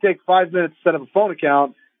you take 5 minutes to set up a phone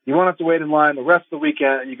account, you won't have to wait in line the rest of the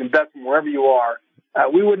weekend and you can bet from wherever you are,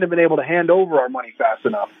 we wouldn't have been able to hand over our money fast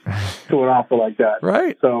enough to an offer like that.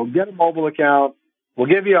 Right. So get a mobile account. We'll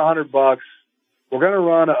give you $100. We're going to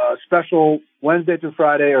run a special Wednesday through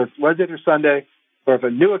Friday or Wednesday through Sunday. Or if a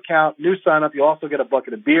new account, new sign up, you also get a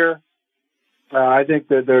bucket of beer. I think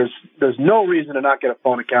that there's no reason to not get a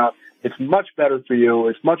phone account. It's much better for you.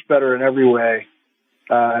 It's much better in every way.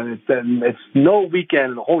 And it's no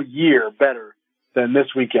weekend in the whole year better than this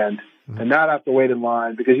weekend and not have to wait in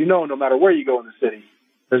line because no matter where you go in the city,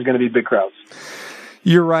 there's going to be big crowds.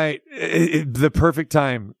 You're right. The perfect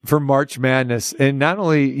time for March Madness. And not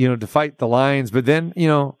only, to fight the lines, but then,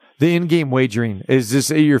 the in-game wagering is just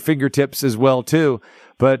at your fingertips as well, too.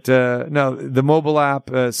 But, no, the mobile app,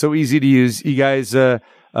 so easy to use. You guys, have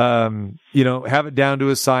it down to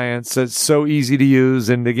a science. It's so easy to use.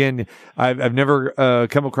 And again, I've never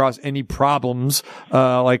come across any problems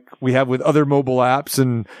like we have with other mobile apps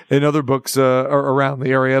and other books around the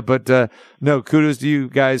area. But no, kudos to you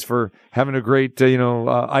guys for having a great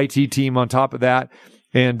IT team on top of that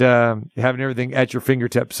and having everything at your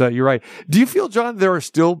fingertips. You're right. Do you feel, John, there are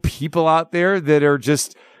still people out there that are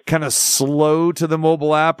just kind of slow to the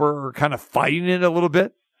mobile app or kind of fighting it a little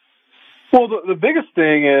bit? Well, the biggest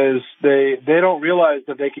thing is they don't realize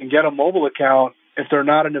that they can get a mobile account if they're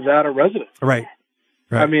not a Nevada resident. Right.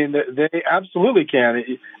 I mean, they absolutely can.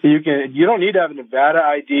 You don't need to have a Nevada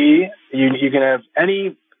ID. You can have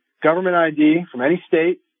any government ID from any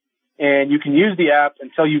state, and you can use the app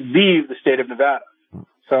until you leave the state of Nevada.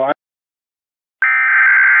 So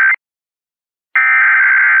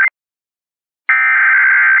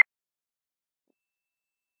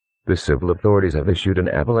The civil authorities have issued an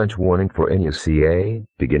avalanche warning for NUCA,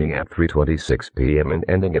 beginning at 3:26 p.m. and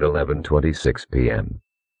ending at 11:26 p.m.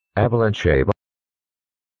 Avalanche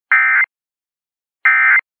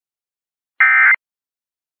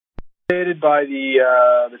by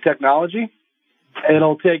the technology.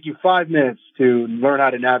 It'll take you 5 minutes to learn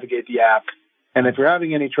how to navigate the app. And if you're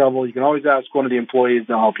having any trouble, you can always ask one of the employees.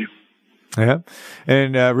 They'll help you. Yeah,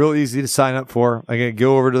 and real easy to sign up for. Again,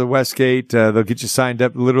 go over to the Westgate. They'll get you signed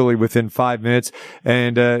up literally within 5 minutes,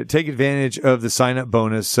 and take advantage of the sign-up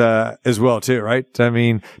bonus as well, too. Right? I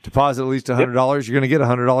mean, deposit at least $100. You're going to get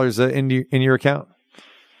 $100 in your account.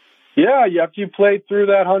 Yeah, after you play through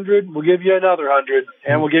that 100, we'll give you another 100,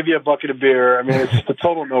 and we'll give you a bucket of beer. I mean, it's just a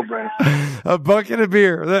total no-brainer. A bucket of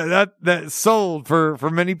beer that's sold for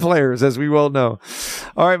many players, as we well know.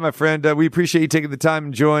 All right, my friend, we appreciate you taking the time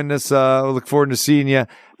and joining us. We'll look forward to seeing you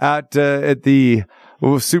at the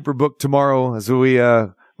Superbook tomorrow as we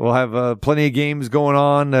We'll have plenty of games going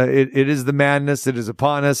on. It is the madness. It is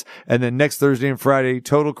upon us. And then next Thursday and Friday,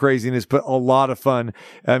 total craziness, but a lot of fun.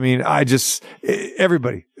 I mean,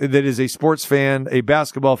 everybody that is a sports fan, a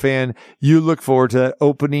basketball fan, you look forward to that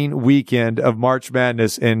opening weekend of March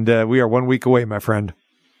Madness. And we are 1 week away, my friend.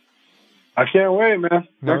 I can't wait, man.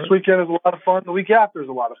 Next weekend is a lot of fun. The week after is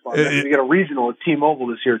a lot of fun. We get a regional at T-Mobile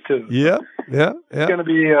this year, too. Yeah. It's going to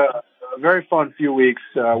be a very fun few weeks.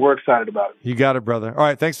 We're excited about it. You got it, brother. All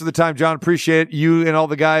right. Thanks for the time, John. Appreciate it. You and all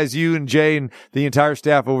the guys, you and Jay and the entire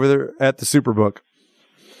staff over there at the Superbook.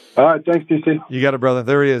 All right. Thanks, DC. You got it, brother.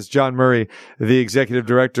 There he is, John Murray, the executive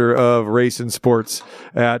director of Race and Sports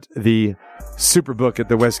at the Superbook at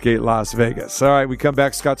the Westgate, Las Vegas. All right, we come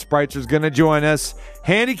back. Scott Spreitzer going to join us.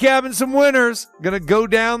 Handicapping some winners. Going to go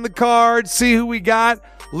down the card, see who we got.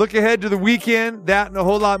 Look ahead to the weekend. That and a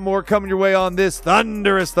whole lot more coming your way on this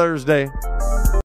Thunderous Thursday.